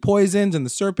the Pretty Poisons and the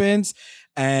Serpents.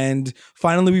 And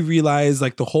finally, we realize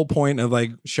like the whole point of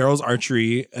like Cheryl's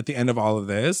archery at the end of all of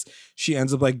this. She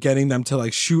ends up like getting them to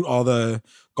like shoot all the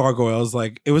gargoyles.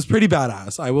 Like it was pretty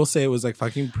badass. I will say it was like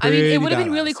fucking pretty. I mean, it would have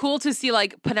been badass. really cool to see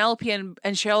like Penelope and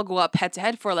Cheryl go up head to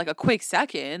head for like a quick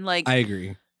second. Like I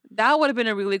agree. that would have been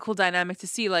a really cool dynamic to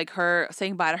see, like her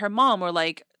saying bye to her mom or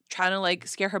like trying to like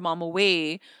scare her mom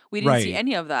away. We didn't see Right.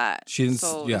 any of that. She didn't.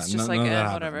 So Yeah, it's just none like of that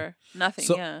happened. whatever, nothing.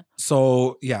 So- yeah.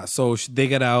 So yeah, so they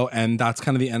get out, and that's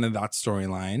kind of the end of that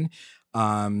storyline.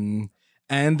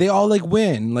 And they all like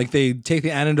win, like they take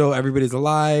the antidote, everybody's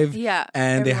alive, Yeah.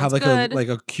 and they have like everyone's good.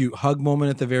 a cute hug moment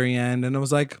at the very end. And I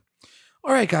was like,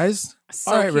 all right, guys,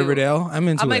 So all right, cute. Riverdale, I'm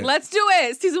into I'm it. like, let's do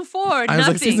it. Season 4. I was Nothing.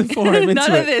 like, season 4, I'm into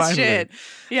None it, of this finally. shit.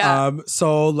 Yeah.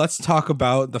 So let's talk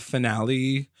about the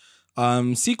finale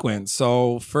sequence.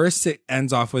 So first it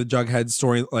ends off with Jughead's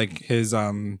story, like his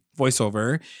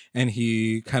voiceover, and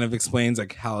he kind of explains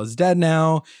like Hal is dead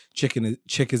now, Chick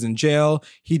is in jail.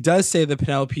 He does say that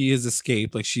Penelope has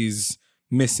escaped, like she's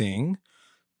missing.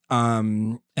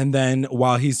 And then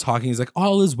while he's talking, he's like,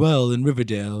 all is well in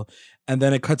Riverdale. And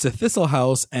then it cuts to Thistle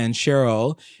House, and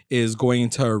Cheryl is going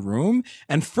into her room.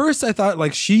 And first I thought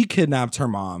like she kidnapped her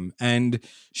mom and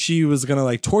she was gonna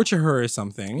like torture her or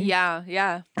something. Yeah.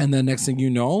 Yeah. And then next thing you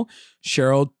know,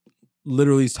 Cheryl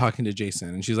literally is talking to Jason,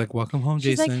 and she's like, welcome home,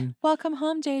 She's Jason. like, welcome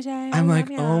home, JJ. I'm like,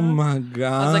 love ya." oh my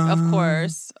God. I was like, of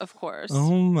course. Of course.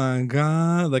 Oh my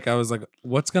God. Like I was like,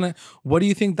 what do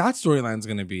you think that storyline's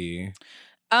gonna be?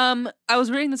 I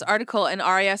was reading this article and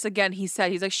RIS again, he's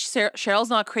like, Cheryl's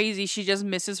not crazy. She just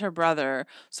misses her brother.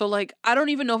 So like, I don't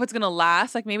even know if it's going to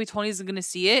last. Like maybe Tony's going to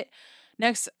see it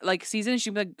next like season. She'd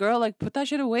be like, girl, like put that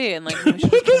shit away. And like, maybe she'll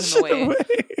Put just that put him shit away. away.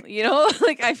 You know,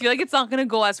 like I feel like it's not going to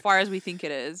go as far as we think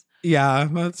it is. Yeah,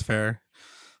 that's fair.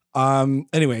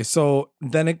 Anyway, so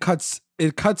then it cuts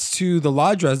to the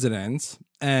lodge residence,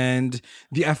 and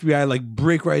the FBI like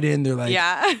break right in. They're like,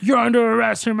 Yeah. you're under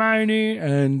arrest, Hermione.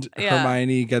 And Yeah.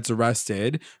 Hermione gets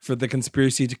arrested for the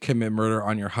conspiracy to commit murder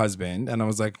on your husband. And I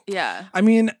was like, Yeah. I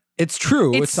mean, it's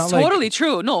true. It's not totally like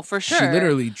true. No, for sure. she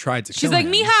literally tried to She's kill like,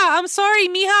 him. Mija, I'm sorry,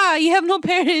 Mija. You have no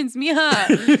parents,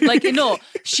 Mija. Like, no,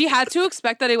 she had to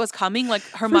expect that it was coming. Like,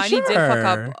 Hermione did fuck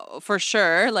up for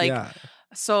sure. Like, Yeah.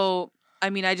 so, I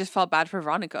mean, I just felt bad for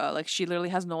Veronica. Like, she literally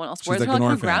has no one else. She's Where's like her, an her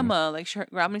orphan. grandma? Like, her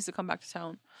grandma needs to come back to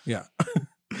town. Yeah.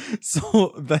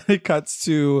 So then it cuts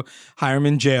to Hiram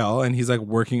in jail, and he's like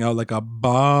working out like a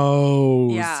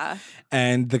boss. Yeah.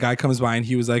 And the guy comes by and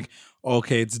he was like,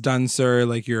 okay, it's done, sir.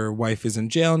 Like, your wife is in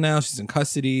jail now. She's in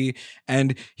custody.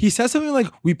 And he says something like,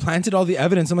 we planted all the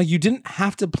evidence. I'm like, you didn't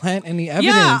have to plant any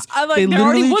evidence. Yeah, I'm like, there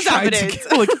already was tried evidence. to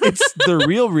kill. Like, it's the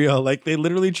real. Like, they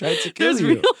literally tried to kill There's you.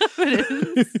 real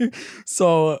evidence.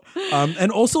 So,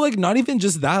 and also, like, not even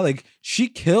just that. Like, she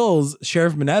kills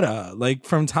Sheriff Minetta, like,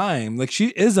 from time. Like, she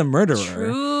is a murderer.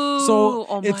 True. So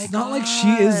Oh my it's not like she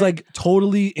is God. like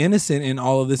totally innocent in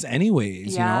all of this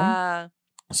anyways, you know? Yeah.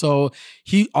 So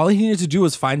all he needed to do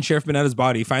was find Sheriff Minetta's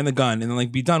body, find the gun, and then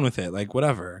like be done with it. Like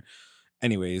whatever.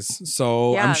 Anyways,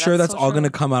 so Yeah, I'm sure that's that's so all true.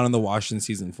 gonna come out in the wash in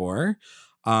season 4.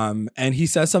 And he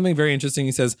says something very interesting.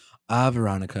 He says,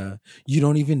 Veronica, you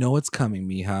don't even know what's coming,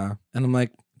 mija. And I'm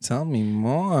like, tell me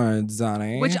more,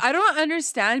 Johnny. Which I don't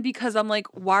understand because I'm like,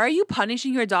 why are you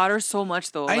punishing your daughter so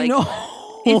much though? I Like, know.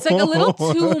 it's like a little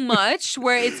too much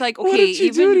where it's like, okay, What did she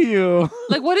do to you?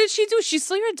 like, what did she do? She's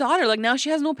still your daughter. Like, now she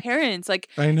has no parents. Like,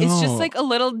 I know. it's just like a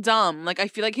little dumb. Like, I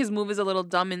feel like his move is a little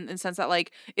dumb in the sense that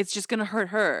like it's just gonna hurt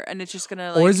her and it's just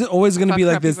gonna like. Or is it always gonna fuck be her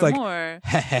like up this, even like, more.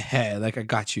 hey, like I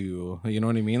got you. You know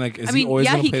what I mean? Like, is I he mean, always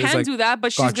yeah, gonna he play can this, like, do that,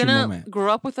 but she's got you gonna moment?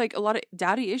 grow up with like a lot of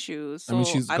daddy issues. So I mean,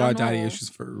 she's I got don't daddy know. issues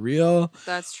for real.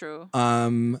 That's true.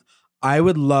 I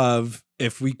would love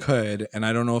if we could, and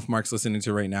I don't know if Mark's listening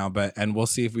to right now, and we'll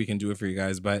see if we can do it for you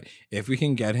guys. But if we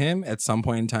can get him at some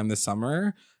point in time this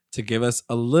summer to give us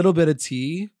a little bit of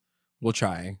tea, we'll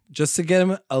try just to get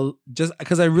him just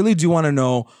because I really do want to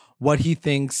know what he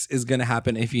thinks is going to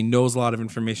happen if he knows a lot of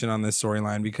information on this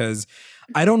storyline, because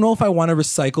I don't know if I want a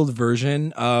recycled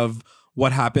version of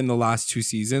what happened the last 2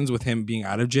 seasons with him being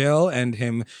out of jail and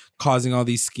him causing all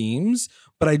these schemes.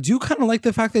 But I do kind of like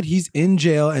the fact that he's in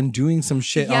jail and doing some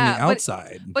shit on the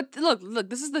outside. But look,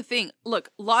 this is the thing. Look,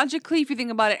 logically, if you think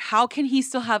about it, how can he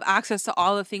still have access to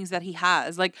all the things that he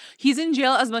has? Like, he's in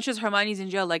jail as much as Hermione's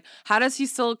in jail. Like, how does he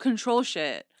still control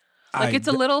shit? Like, it's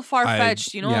a little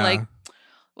far-fetched, you know? Yeah.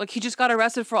 Like he just got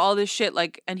arrested for all this shit,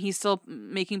 like, and he's still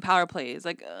making power plays.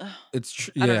 Like, it's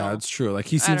true. I don't Yeah, know. it's true. Like,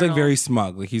 he seems like very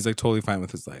smug. Like, he's like totally fine with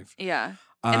his life. yeah.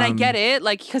 And I get it,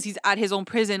 like, because he's at his own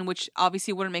prison, which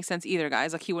obviously wouldn't make sense either,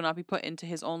 guys. Like, he would not be put into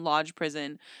his own lodge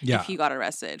prison if he got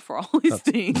arrested for all his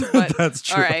things. But that's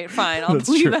true. all right, fine. I'll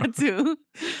believe that too.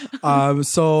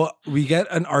 So we get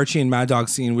an Archie and Mad Dog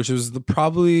scene, which was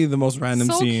probably the most random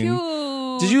So scene.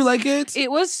 cute. Did you like it? It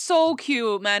was so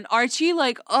cute, man. Archie,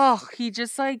 like, he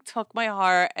just like took my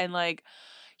heart and like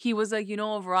he was like, you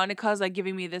know, Veronica's like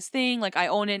giving me this thing. Like, I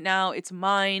own it now. It's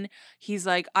mine. He's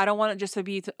like, I don't want it just to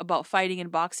be about fighting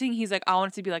and boxing. He's like, I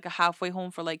want it to be like a halfway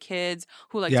home for like kids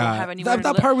who like don't have anywhere to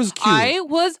that live. part was cute. I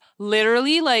was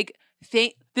literally like,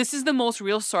 this is the most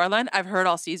real storyline I've heard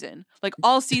all season. Like,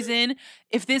 all season,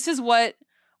 if this is what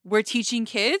we're teaching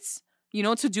kids, you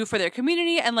know, to do for their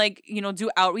community and like, you know,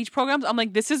 do outreach programs, I'm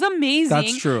like, this is amazing.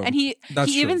 That's true. And he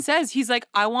That's even true. says, he's like,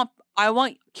 I want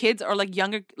kids or like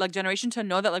younger like generation to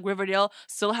know that like Riverdale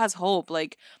still has hope.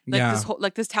 Like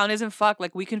this town isn't fucked.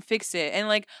 Like, we can fix it. And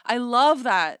like, I love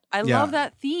that. I love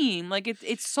that theme. Like,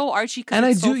 it's so Archie. And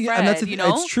I it's do, so Fred, and that's you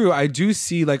know? it's true. I do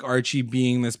see like Archie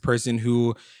being this person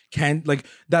who can like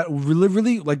that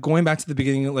really like going back to the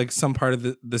beginning, like some part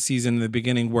of the season in the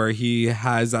beginning where he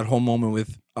has that whole moment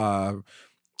with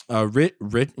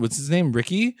what's his name,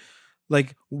 Ricky.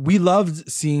 Like, we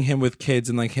loved seeing him with kids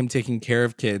and like him taking care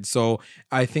of kids. So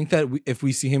I think that if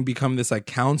we see him become this like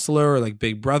counselor or like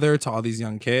big brother to all these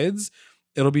young kids,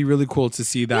 it'll be really cool to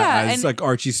see that as like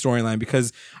Archie's storyline,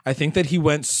 because I think that he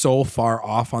went so far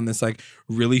off on this like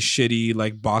really shitty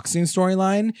like boxing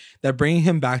storyline that bringing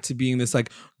him back to being this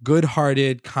like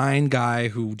good-hearted, kind guy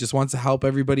who just wants to help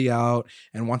everybody out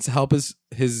and wants to help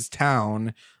his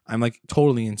town, I'm like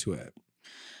totally into it.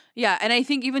 Yeah, and I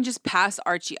think even just past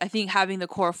Archie, I think having the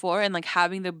core 4 and like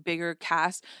having the bigger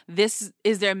cast, this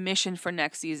is their mission for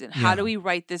next season. How do we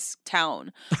write this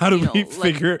town? How do we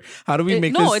figure? How do we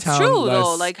make this town? No, it's true less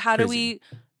though. Like, how crazy? do we?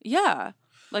 Yeah,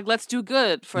 like, let's do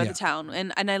good for the town,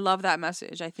 and I love that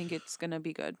message. I think it's gonna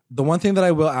be good. The one thing that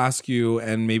I will ask you,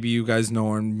 and maybe you guys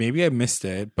know, and maybe I missed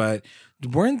it, but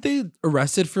weren't they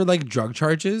arrested for like drug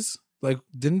charges? Like,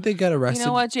 didn't they get arrested? You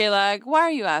know what, J-Lag? Why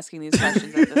are you asking these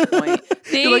questions at this point?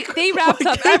 They wrapped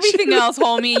why up can't everything you- else,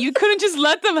 homie. You couldn't just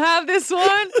let them have this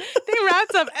one. They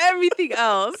wrapped up everything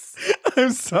else. I'm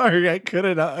sorry, I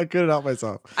couldn't help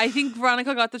myself. I think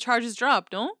Veronica got the charges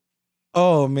dropped, no?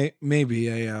 Oh, maybe,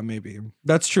 yeah, maybe.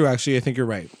 That's true. Actually, I think you're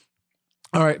right.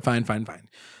 All right, fine.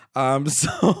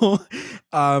 So,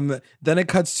 then it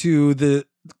cuts to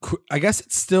I guess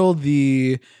it's still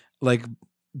the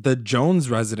Jones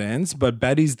residence, but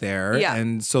Betty's there. Yeah.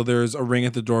 And so there's a ring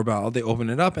at the doorbell. They open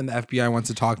it up and the FBI wants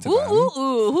to talk to Ooh, them.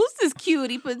 ooh, who's this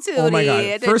cutie patootie? Oh my God.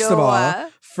 at the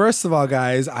First of all,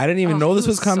 guys, I didn't even know this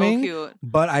was coming, So cute.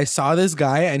 but I saw this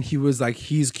guy and he was like,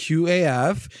 he's cute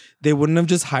AF. They wouldn't have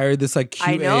just hired this like cute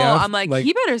I know. AF. I'm like,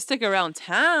 he better stick around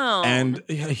town. And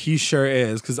he sure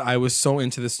is, because I was so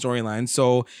into the storyline.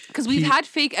 So because we've had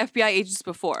fake FBI agents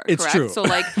before, It's correct? true. So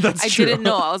like, That's I true. didn't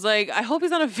know. I was like, I hope he's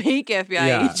not a fake FBI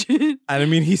Yeah. agent. And I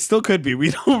mean, he still could be.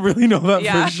 We don't really know that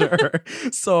Yeah. for sure.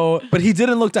 So, but he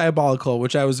didn't look diabolical,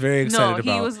 which I was very excited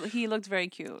about. He looked very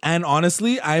cute. And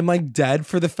honestly, I'm like dead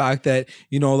for the fact that,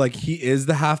 you know, like he is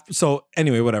the half. So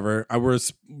anyway, whatever. We're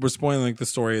spoiling like the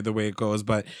story the way it goes,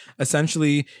 but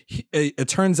essentially, it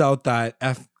turns out that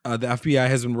the FBI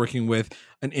has been working with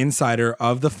an insider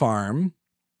of the farm.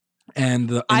 And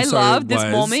the I insider love this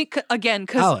was moment again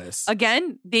because Alice.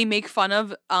 again they make fun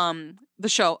of the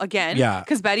show again. Yeah.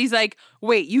 Because Betty's like,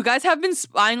 wait, you guys have been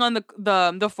spying on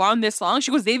the farm this long?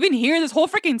 She goes, they've been here this whole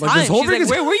freaking time. Like, this whole She's like, freaking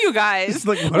where were you guys? It's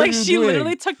like, what are like you she doing?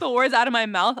 literally took the words out of my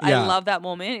mouth. Yeah. I love that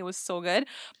moment. It was so good.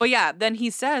 But yeah, then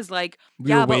he says like, We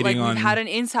yeah, were but like waiting we've on- had an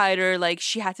insider. Like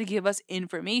she had to give us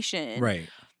information. Right.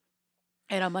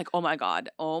 And I'm like, oh my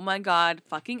God,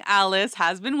 fucking Alice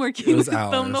has been working It was with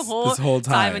them the Alice whole this whole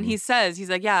time. And he's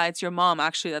like, yeah, it's your mom.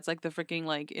 Actually, that's like the freaking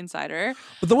like insider.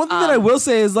 But the one thing that I will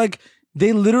say is like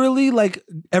they literally like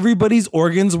everybody's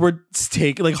organs were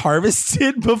like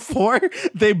harvested before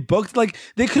they booked. Like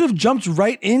they could have jumped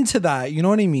right into that. You know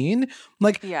what I mean?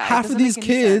 Like Yeah, it half of doesn't these make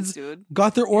any kids sense, dude.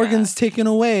 got their organs taken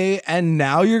away, and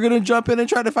now you're gonna jump in and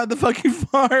try to find the fucking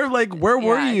farm. Like where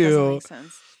were Yeah, it doesn't you? make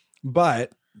sense.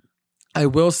 But I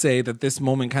will say that this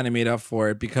moment kind of made up for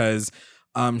it because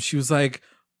she was like,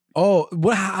 oh,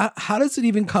 what? How does it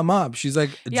even come up? She's like,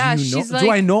 Yeah, do you know? she's Do like-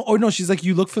 I know? Oh no, she's like,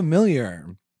 you look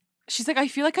familiar. She's like, I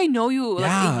feel like I know you.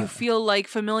 Yeah. Like you feel like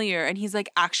familiar. And he's like,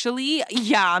 actually,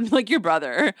 yeah, I'm like your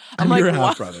brother. I'm like, your what?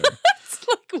 half brother. It's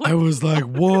like, what? I was like,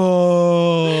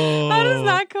 whoa. How does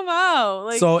that come out?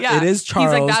 Like, So yeah. it is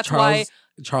Charles. He's like, that's why,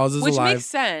 Charles is which alive. makes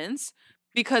sense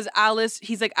because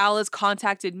he's like, Alice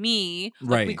contacted me. Like,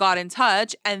 Right. we got in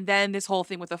touch. And then this whole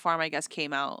thing with the farm, I guess,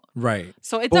 came out. Right.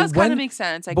 So it But does kind when- of make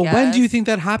sense, I But guess. when do you think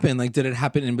that happened? Like, did it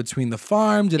happen in between the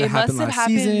farm? Did it happen must have last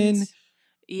season? happened-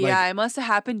 Yeah, Like- it must have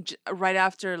happened right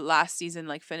after last season,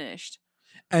 like, finished.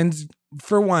 And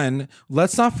for one,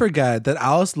 let's not forget that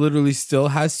Alice literally still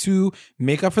has to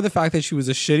make up for the fact that she was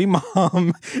a shitty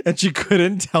mom and she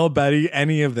couldn't tell Betty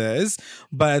any of this.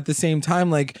 But at the same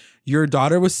time, like your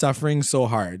daughter was suffering so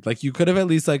hard. Like you could have at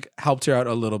least like helped her out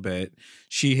a little bit.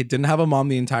 She didn't have a mom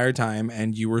the entire time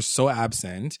and you were so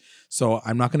absent. So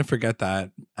I'm not going to forget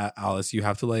that, Alice. You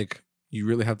have to like, you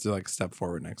really have to like step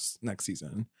forward next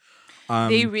season.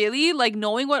 They really, like,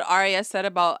 knowing what Arya said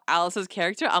about Alice's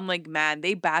character, I'm like, man,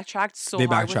 they backtracked so They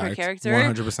hard with her backtracked,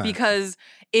 character. 100%. Because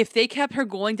if they kept her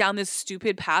going down this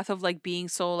stupid path of, like, being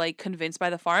so, like, convinced by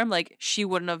the farm, like, she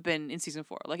wouldn't have been in season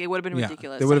 4. Like, it would have been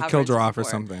ridiculous. They to would have have killed in her season off or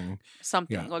 4. something.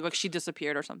 Something. Yeah. Like she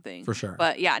disappeared or something. For sure.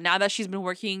 But yeah, now that she's been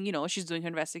working, you know, she's doing her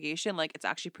investigation, like, it's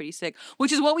actually pretty sick.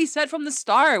 Which is what we said from the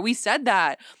start. We said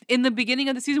that. In the beginning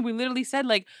of the season, we literally said,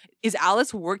 like, is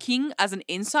Alice working as an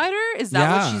insider? Is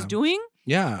that what she's doing?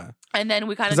 Yeah. And then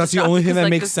we kind of Because that's the only thing that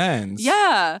makes sense.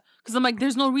 Yeah, because I'm like,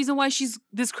 there's no reason why she's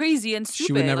this crazy and stupid.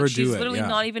 She would never like, do she's it, literally yeah.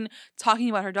 not even talking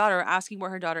about her daughter or asking where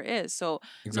her daughter is. So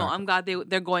Exactly. no, I'm glad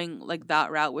they're going like that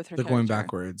route with her. They're going character.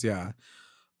 backwards, yeah.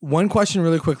 One question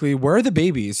really quickly, where are the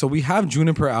babies? So we have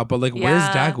Juniper out, but like where's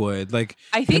Yeah. Dagwood? Like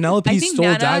I think Penelope stole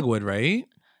Nana- Dagwood, right?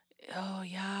 Oh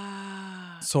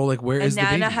yeah. So like where And is the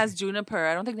Nana baby? has Juniper.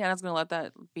 I don't think Nana's gonna let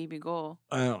that baby go.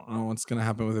 I don't know what's gonna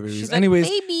happen with the babies. She's Anyways,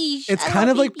 like, baby, it's I kind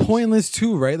love of like babies." pointless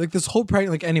too, right? Like this whole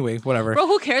like anyway, whatever. Bro,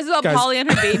 who cares about Guys. Polly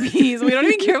and her babies? We don't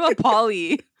even care about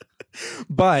Polly.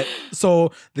 But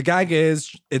so the gag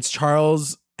is it's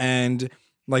Charles and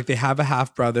like they have a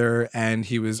half brother and I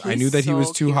knew He's that he was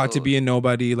so too hot to cute. be a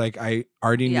nobody. Like I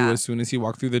already knew Yeah. as soon as he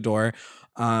walked through the door.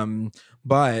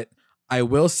 But I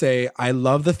will say I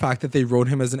love the fact that they wrote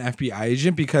him as an FBI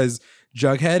agent because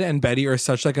Jughead and Betty are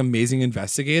such like amazing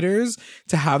investigators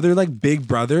to have their like big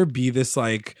brother be this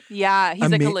like Yeah, he's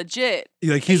like a Ama- legit. he's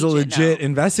a agent legit now.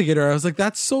 investigator. I was like,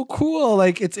 that's so cool.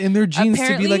 Like it's in their genes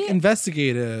to be like Apparently-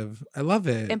 investigative. I love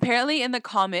it. Apparently in the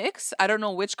comics, I don't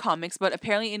know which comics, but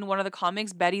apparently in one of the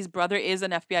comics, Betty's brother is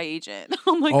an FBI agent.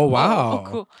 I'm like, Oh,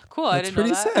 wow. cool. I That's didn't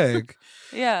know pretty that. sick.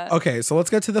 Yeah. Okay, so let's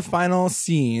get to the final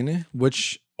scene,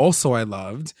 which also I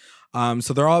loved.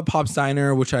 So they're all at Pop's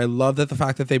Diner, which I love that the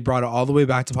fact that they brought it all the way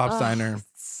back to Pop's Diner.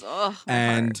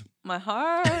 And my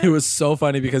heart. it was so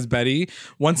funny because Betty,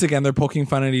 once again, they're poking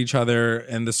fun at each other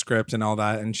in the script and all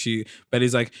that. And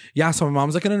Betty's like, yeah, so my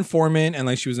mom's like an informant and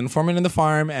like she was an informant in the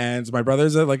farm and my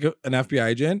brother's like an FBI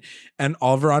agent. And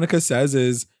all Veronica says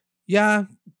is, yeah,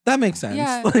 that makes sense.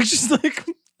 Yeah. Like she's like,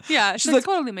 Yeah, she's she's like,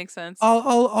 totally makes sense.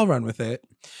 I'll run with it.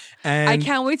 And I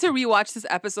can't wait to rewatch this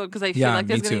episode because I feel Yeah, like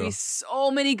there's me gonna too. be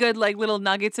so many good like little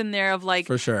nuggets in there of like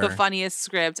For sure. the funniest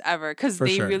script ever because For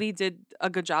they sure. really did a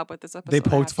good job with this episode. they I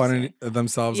poked have to fun say. at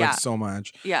themselves Yeah. like so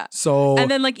much. Yeah. So And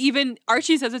then like even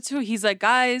Archie says it too. He's like,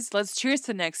 guys, let's cheers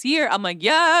to next year. I'm like,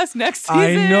 yes, next season.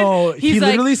 I know. He He's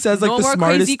like, literally says like no the more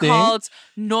smartest crazy thing. cults,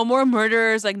 no more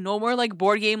murders, like no more like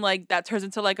board game like that turns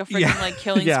into like a freaking Yeah. like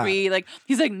killing Yeah. spree. Like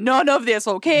he's like, none of this,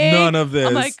 okay? None of this.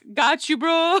 I'm like, got you,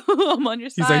 bro. I'm on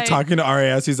your side. He's like talking to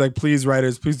RAS. He's like, please,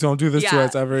 writers, please don't do this to Yeah.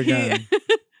 us ever again.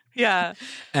 Yeah.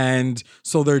 And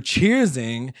so they're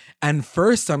cheersing. And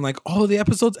first I'm like, oh, the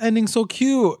episode's ending so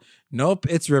cute. Nope,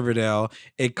 it's Riverdale.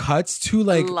 It cuts to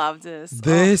like love this.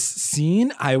 This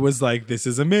scene. I was like, this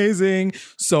is amazing.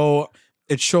 So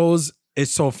it shows it.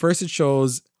 So first it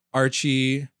shows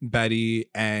Archie, Betty,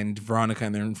 and Veronica,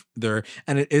 and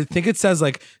I think it says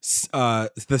like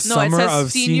the summer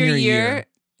of senior year.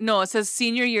 No, it says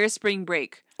senior year spring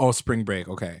break. Oh, spring break.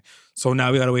 Okay. So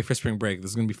now we gotta wait for spring break.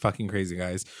 This is gonna be fucking crazy,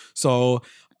 guys. So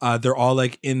they're all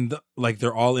like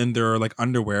they're all in their like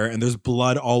underwear, and there's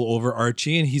blood all over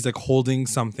Archie, and he's like holding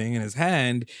something in his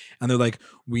hand, and they're like,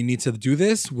 we need to do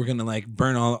this. We're gonna like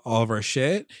burn all of our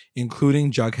shit,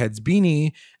 including Jughead's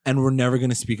beanie, and we're never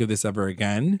gonna speak of this ever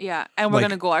again. Yeah, and we're Like,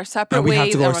 gonna go our separate and we have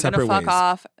ways, to go and our we're gonna separate fuck ways.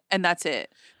 off, and that's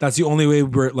it. That's the only way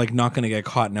we're like not gonna get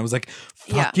caught. And I was like,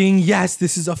 fucking yes,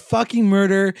 this is a fucking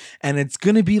murder, and it's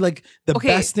gonna be like the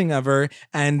best thing ever.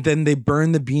 And then they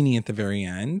burn the beanie at the very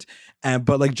end.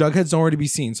 But like Jughead's nowhere to be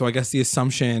seen. So I guess the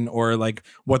assumption or like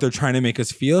what they're trying to make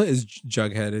us feel is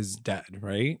Jughead is dead,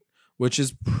 right? Which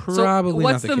is probably so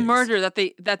what's not the the case. murder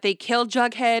that they killed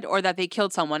Jughead or that they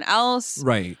killed someone else?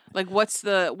 Right. Like what's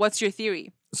your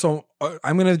theory? So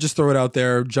I'm gonna just throw it out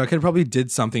there. Jughead probably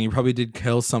did something. He probably did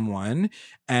kill someone,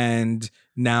 and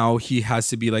now he has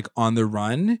to be like on the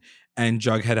run. And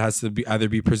Jughead has to be either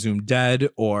be presumed dead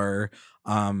or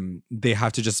they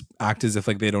have to just act as if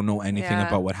like they don't know anything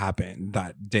about what happened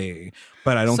that day.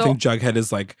 But I don't think Jughead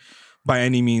is like by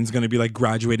any means going to be like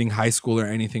graduating high school or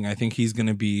anything. I think he's going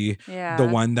to be the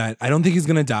one that I don't think he's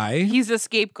going to die. He's a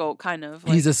scapegoat kind of.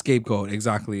 He's a scapegoat,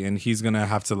 exactly, and he's going to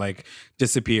have to like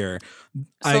disappear.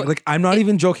 I'm not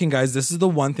even joking, guys. This is the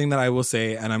one thing that I will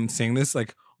say, and I'm saying this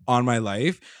like on my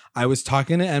life. I was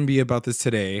talking to MB about this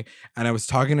today, and I was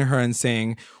talking to her and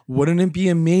saying, wouldn't it be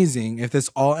amazing if this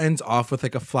all ends off with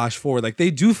like a flash forward? Like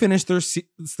they do finish their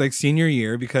like senior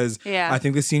year, because I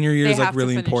think the senior year is like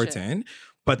really important.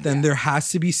 But then there has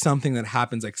to be something that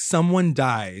happens, like someone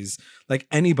dies, like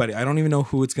anybody. I don't even know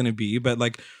who it's going to be, but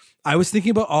like I was thinking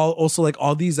about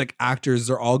all these like actors,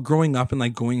 they're all growing up and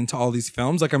like going into all these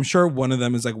films. Like I'm sure one of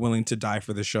them is like willing to die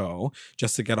for the show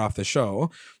just to get off the show.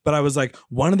 But I was like,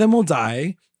 one of them will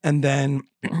die, and then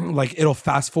like it'll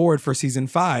fast forward for season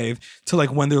 5 to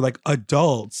like when they're like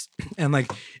adults, and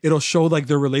like it'll show like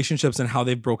their relationships and how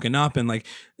they've broken up, and like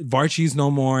Varchie's no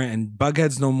more and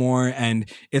Bughead's no more, and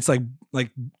it's like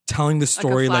telling the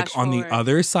story like on the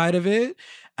other side of it.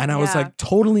 And I was like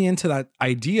totally into that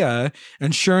idea,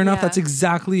 and sure enough that's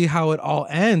exactly how it all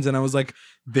ends. And I was like,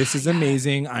 this is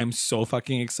amazing. I'm so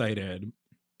fucking excited.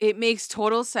 It makes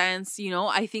total sense. You know,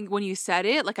 I think when you said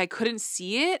it, like I couldn't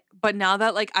see it, but now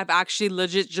that like I've actually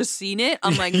legit just seen it,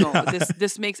 I'm like, no,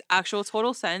 this makes actual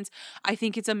total sense. I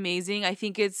think it's amazing. I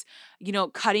think it's, you know,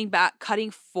 cutting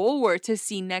forward to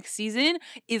see next season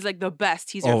is like the best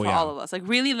teaser for all of us. Like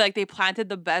really, like they planted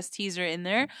the best teaser in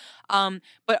there. But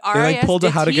RIS they like pulled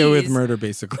a How to Get Away with Murder,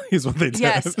 basically, is what they did.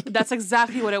 Yes, that's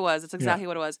exactly what it was. That's exactly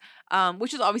what it was.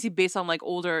 Which is obviously based on like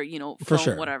older, you know,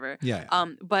 film, whatever. Yeah.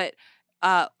 But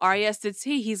RIS did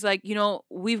say, he's like, you know,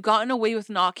 we've gotten away with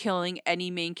not killing any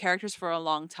main characters for a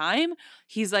long time.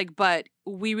 He's like, but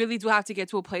we really do have to get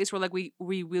to a place where like we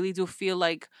really do feel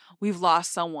like we've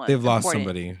lost someone. They've lost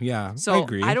somebody. Yeah, so I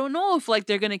agree. I don't know if like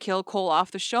they're gonna kill Cole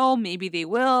off the show. Maybe they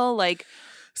will. Like,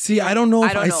 see, I don't know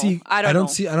if I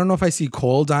don't know if I see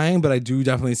Cole dying, but I do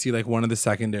definitely see like one of the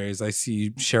secondaries. I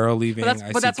see Cheryl leaving.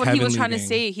 But that's what he was trying to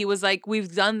say. He was like,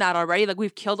 we've done that already. Like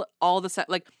we've killed all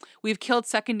the we've killed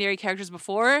secondary characters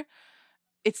before.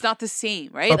 It's not the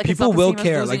same, right? But like, people will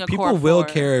care. Like people will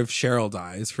care if Cheryl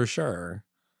dies for sure.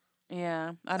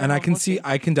 Yeah, I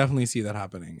can definitely see that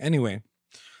happening. Anyway.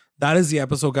 That is the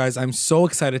episode, guys. I'm so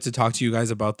excited to talk to you guys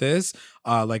about this,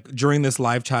 like during this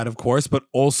live chat, of course, but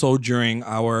also during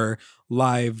our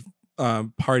live rap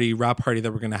party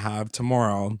that we're going to have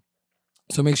tomorrow.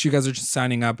 So make sure you guys are just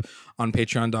signing up on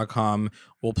patreon.com.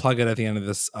 We'll plug it at the end of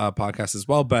this podcast as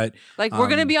well. But like we're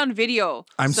going to be on video.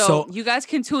 So you guys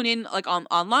can tune in like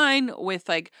online with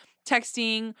like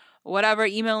texting, whatever,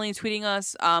 emailing, tweeting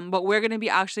us. But we're going to be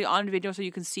actually on video so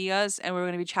you can see us, and we're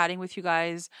going to be chatting with you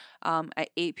guys at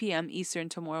 8 p.m. Eastern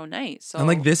tomorrow night. So, and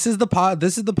like this is the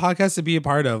podcast to be a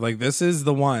part of. Like this is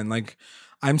the one. Like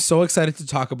I'm so excited to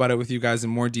talk about it with you guys in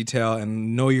more detail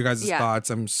and know your guys' thoughts.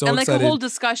 I'm so excited. And like a whole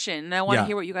discussion. And I want to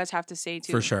hear what you guys have to say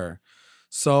too. For sure.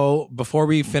 So before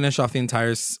we finish off the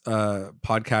entire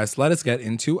podcast, let us get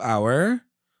into our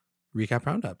recap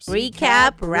roundups.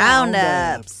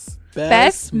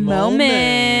 Best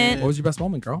moment. What was your best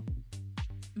moment, girl?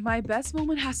 My best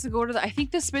moment has to go to I think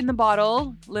the spin the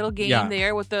bottle little game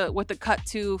there with the cut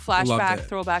to flashback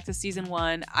throwback to season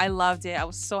 1. I loved it. I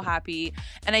was so happy,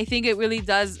 and I think it really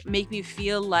does make me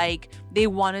feel like they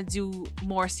want to do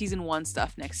more season 1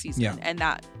 stuff next season, and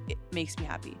that it makes me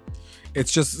happy.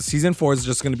 It's just season 4 is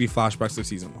just going to be flashbacks of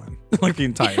season 1, like the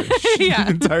entire the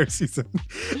entire season.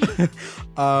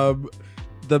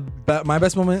 My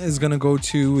best moment is gonna go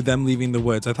to them leaving the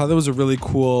woods. I thought that was a really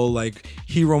cool like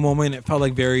hero moment. It felt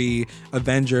like very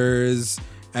Avengers,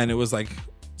 and it was like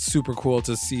super cool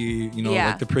to see, you know,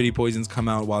 like the pretty poisons come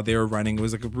out while they were running. It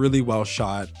was like a really well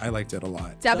shot. I liked it a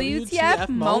lot. WTF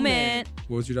moment.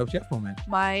 What was your WTF moment?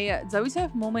 My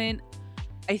WTF moment,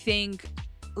 I think,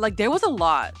 like there was a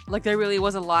lot. Like there really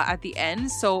was a lot at the end.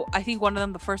 So I think one of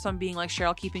them, the first one being like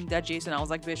Cheryl keeping dead Jason. I was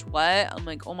like, bitch, what? I'm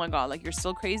like, oh my god, like you're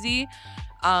still crazy.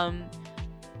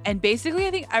 And basically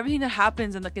I think everything that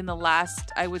happens in the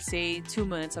last, I would say 2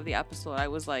 minutes of the episode, I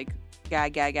was like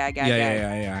gag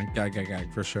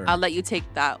for sure. I'll let you take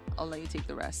that. I'll let you take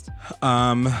the rest.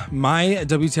 My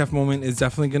WTF moment is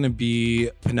definitely gonna be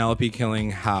Penelope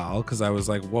killing Hal, because I was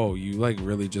like, whoa, you like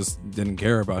really just didn't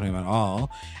care about him at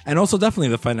all. And also definitely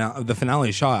the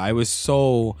finale shot. I was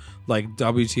so like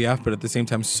WTF, but at the same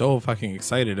time so fucking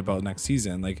excited about next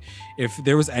season. Like if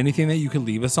there was anything that you could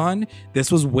leave us on,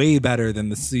 this was way better than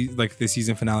the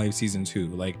season finale of season 2.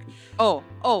 Like oh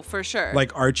for sure.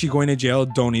 Like Archie going to jail,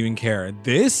 don't even care.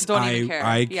 This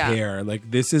I Yeah. care. Like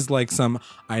this is like some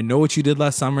I know what you did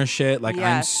last summer shit. Like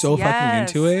I'm so fucking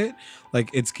into it. Like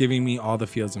it's giving me all the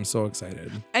feels. I'm so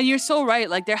excited. And you're so right.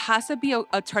 Like there has to be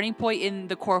a turning point in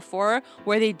the core 4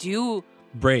 where they do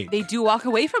break. They do walk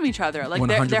away from each other. Like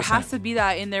there 100%. has to be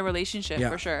that in their relationship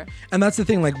for sure. And that's the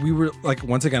thing. Like we were like,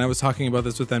 once again, I was talking about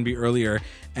this with NB earlier,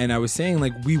 and I was saying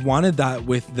like we wanted that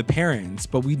with the parents,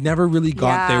 but we never really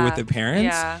got there with the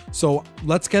parents. Yeah. So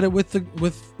let's get it with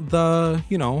the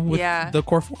you know with the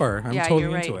core 4. I'm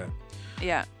totally into it.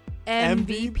 Yeah.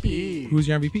 MVP. Who's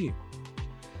your MVP?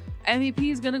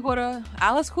 MVP is gonna go to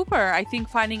Alice Cooper. I think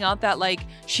finding out that like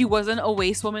she wasn't a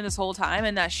waste woman this whole time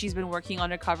and that she's been working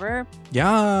undercover.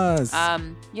 Yes.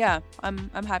 Yeah,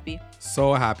 I'm happy.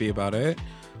 So happy about it.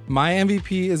 My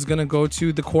MVP is gonna go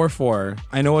to the core 4.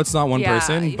 I know it's not one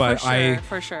person, but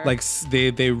for sure. Like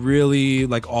they really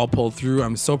like all pulled through.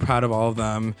 I'm so proud of all of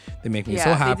them. They make me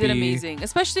so happy. They did amazing,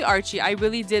 especially Archie. I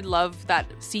really did love that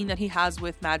scene that he has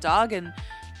with Mad Dog, and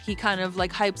he kind of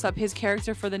like hypes up his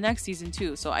character for the next season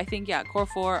too. So I think core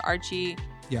 4, Archie,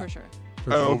 for sure.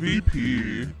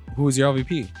 LVP. Who is your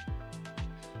LVP?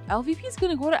 LVP is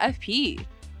gonna go to FP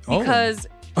because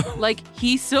like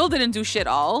he still didn't do shit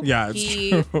all. Yeah,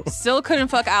 he still couldn't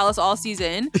fuck Alice all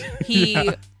season. He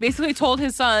basically told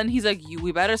his son, he's like,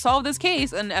 we better solve this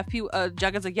case. And FP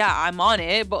Jughead's like, yeah, I'm on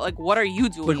it, but like, what are you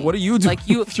doing? Like, what are you doing? Like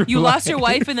you lost your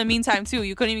wife in the meantime too.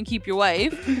 You couldn't even keep your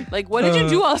wife. Like, what did you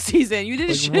do all season? You did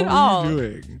like, shit all. What were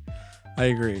you doing? I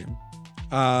agree.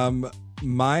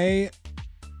 My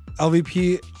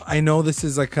LVP, I know this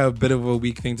is like a bit of a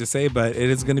weak thing to say, but it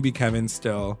is going to be Kevin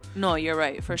still. No, you're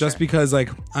right, for Just because like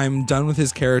I'm done with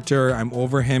his character. I'm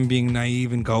over him being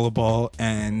naive and gullible,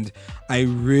 and I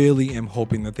really am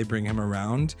hoping that they bring him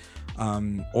around.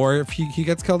 Or if he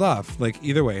gets killed off. Like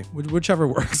either way, whichever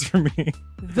works for me.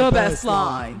 The best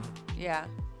line. Yeah.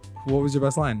 What was your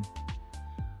best line?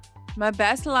 My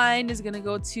best line is going to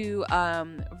go to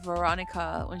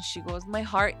Veronica when she goes, my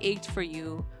heart ached for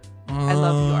you. I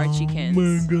love you, Archiekins.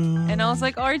 My God. And I was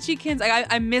like, Archiekins. Like,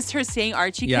 I missed her saying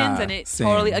Archiekins, and it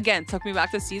totally, again, took me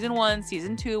back to season 1,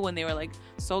 season 2, when they were like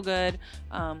so good.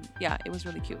 Yeah, it was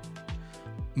really cute.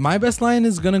 My best line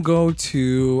is gonna go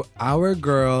to our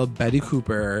girl Betty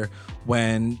Cooper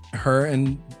when her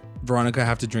and Veronica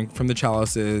have to drink from the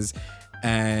chalices,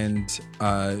 and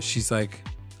she's like,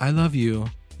 I love you.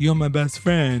 You're my best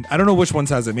friend. I don't know which one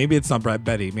says it. Maybe it's not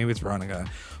Betty. Maybe it's Veronica.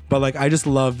 But like, I just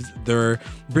loved their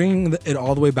bringing it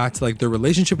all the way back to like their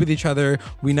relationship with each other.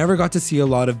 We never got to see a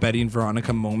lot of Betty and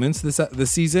Veronica moments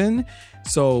this season.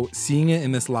 So seeing it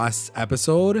in this last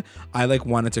episode, I like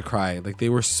wanted to cry. Like they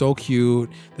were so cute.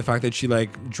 The fact that she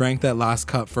like drank that last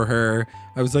cup for her,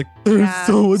 I was like, they're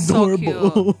so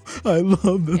adorable. I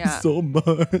love them so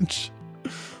much.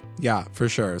 Yeah, for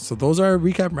sure. So those are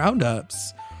recap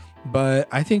roundups. But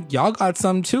I think y'all got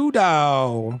some too,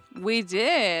 though. We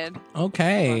did.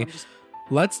 Okay.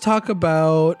 Let's talk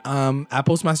about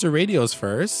Apple's Master Radios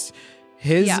first.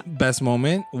 His best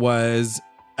moment was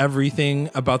everything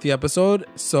about the episode.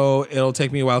 So it'll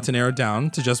take me a while to narrow it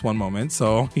down to just one moment.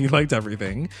 So he liked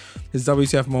everything. His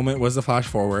WTF moment was the flash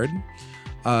forward.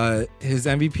 His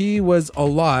MVP was a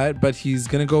lot, but he's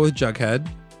going to go with Jughead.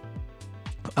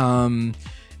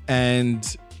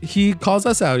 And he calls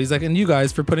us out. He's like, and you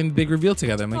guys for putting the big reveal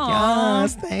together. I'm like, Aw.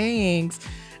 yes, thanks.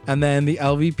 And then the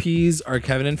LVPs are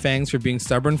Kevin and Fangs for being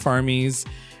stubborn farmies.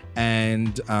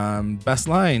 And best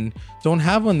line, don't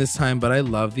have one this time, but I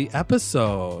love the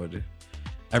episode.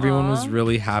 Everyone was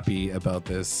really happy about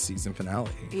this season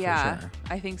finale. Yeah, for sure.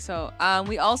 I think so.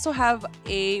 We also have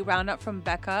a roundup from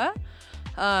Becca.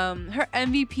 Her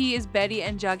MVP is Betty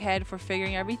and Jughead for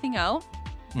figuring everything out.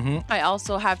 I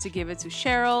also have to give it to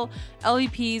Cheryl,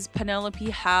 LVPs, Penelope,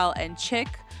 Hal, and Chick.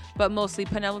 But mostly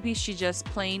Penelope, she just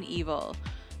plain evil.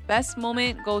 Best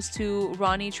moment goes to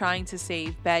Ronnie trying to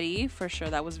save Betty. For sure,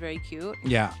 that was very cute.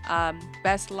 Yeah.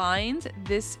 Best lines,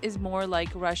 this is more like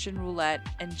Russian roulette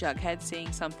and Jughead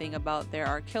saying something about there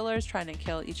are killers trying to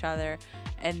kill each other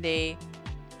and they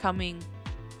coming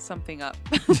something up.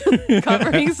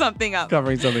 Covering something up.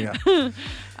 Covering something up.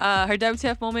 Her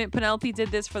WTF moment, Penelope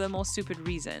did this for the most stupid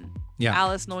reason. Yeah.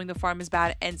 Alice knowing the farm is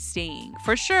bad and staying.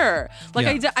 For sure.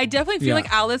 Like, Yeah. I definitely feel Yeah.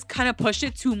 like Alice kind of pushed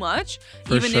it too much,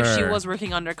 For even if she sure. was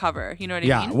working undercover. You know what I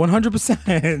Yeah, mean?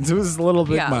 100%. It was a little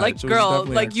bit Yeah, much. like, It was girl,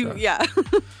 definitely like you,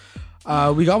 extra. yeah.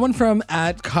 We got one from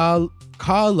at Ka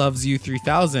Loves You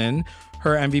 3000.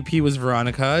 Her MVP was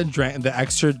Veronica. Drank the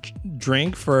extra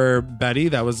drink for Betty.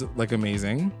 That was like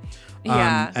amazing.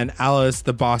 Yeah. And Alice,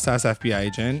 the boss ass FBI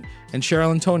agent, and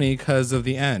Cheryl and Tony because of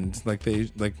the end. Like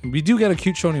we do get a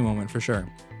cute Shoni moment for sure.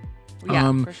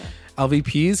 Yeah, for sure.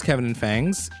 LVPs, Kevin and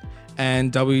Fangs,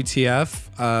 and WTF,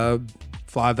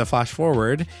 the Flash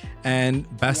Forward, and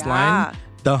best line,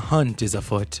 The Hunt is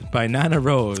Afoot by Nana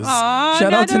Rose. Aw,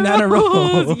 Shout out to Nana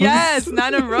Rose. Yes,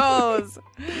 Nana Rose.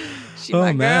 She's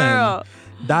my girl.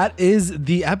 That is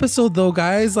the episode though,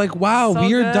 guys. Like, wow, So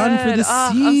we are done for good. the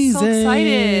season. I'm so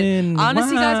excited.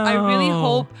 Honestly, guys, Wow.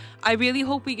 I really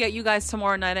hope we get you guys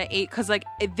tomorrow night at 8 because like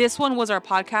this one was our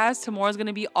podcast. Tomorrow's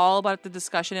gonna be all about the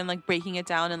discussion and like breaking it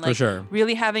down and like sure.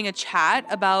 really having a chat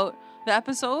about the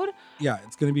episode. Yeah,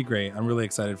 it's going to be great. I'm really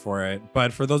excited for it.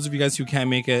 But for those of you guys who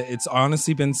can't make it, it's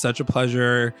honestly been such a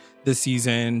pleasure this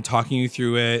season talking you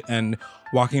through it and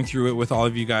walking through it with all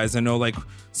of you guys. I know like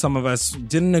some of us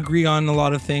didn't agree on a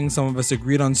lot of things. Some of us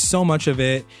agreed on so much of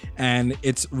it. And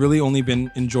it's really only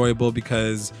been enjoyable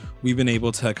because we've been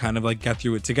able to kind of like get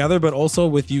through it together, but also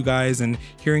with you guys, and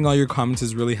hearing all your comments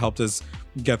has really helped us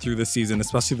get through this season,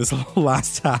 especially this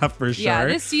last half for sure. Yeah,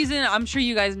 this season, I'm sure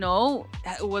you guys know,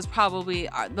 was probably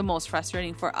the most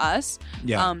frustrating for us.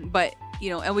 Yeah. But you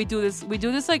know, and we do this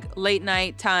like late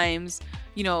night times,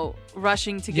 you know,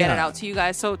 rushing to get it Yeah. out to you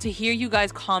guys. So to hear you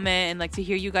guys comment and like to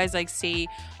hear you guys like say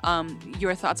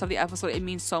your thoughts of the episode, it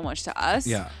means so much to us.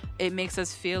 Yeah. It makes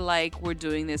us feel like we're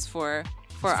doing this for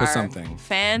our something.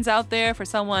 fans out there, for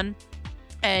someone.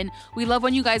 And we love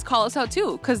when you guys call us out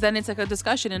too, because then it's like a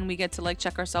discussion and we get to like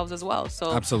check ourselves as well.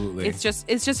 So Absolutely. it's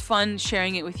just fun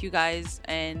sharing it with you guys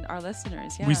and our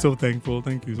listeners. Yeah. We're so thankful.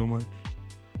 Thank you so much.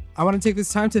 I want to take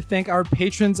this time to thank our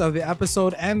patrons of the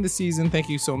episode and the season. Thank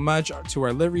you so much to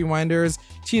our Lit Rewinders,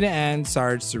 Tina Ann,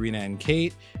 Sarge, Serena, and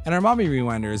Kate, and our Mommy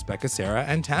Rewinders, Becca, Sarah,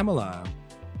 and Tamala.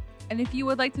 And if you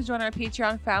would like to join our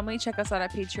Patreon family, check us out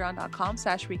at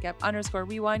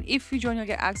patreon.com/recap_rewind. If you join, you'll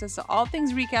get access to all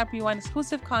things Recap Rewind,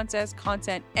 exclusive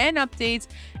content, and updates.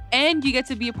 And you get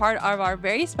to be a part of our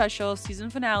very special season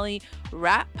finale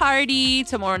wrap party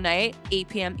tomorrow night, 8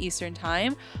 p.m. Eastern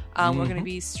time. We're going to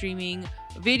be streaming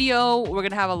video. We're going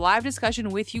to have a live discussion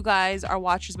with you guys, our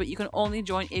watchers, but you can only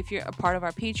join if you're a part of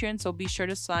our Patreon. So be sure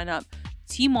to sign up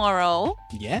tomorrow.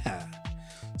 Yeah.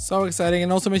 So exciting.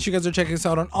 And also make sure you guys are checking us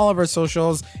out on all of our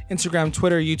socials, Instagram,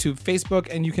 Twitter, YouTube, Facebook.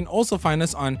 And you can also find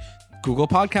us on Google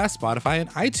Podcasts, Spotify, and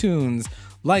iTunes.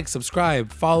 Like,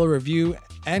 subscribe, follow, review,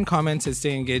 and comment to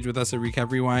stay engaged with us at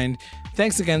Recap Rewind.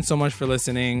 Thanks again so much for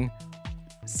listening.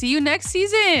 See you next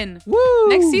season. Woo!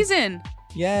 Next season.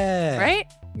 Yeah. Right?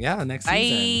 Yeah, next Bye.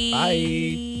 season.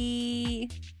 Bye.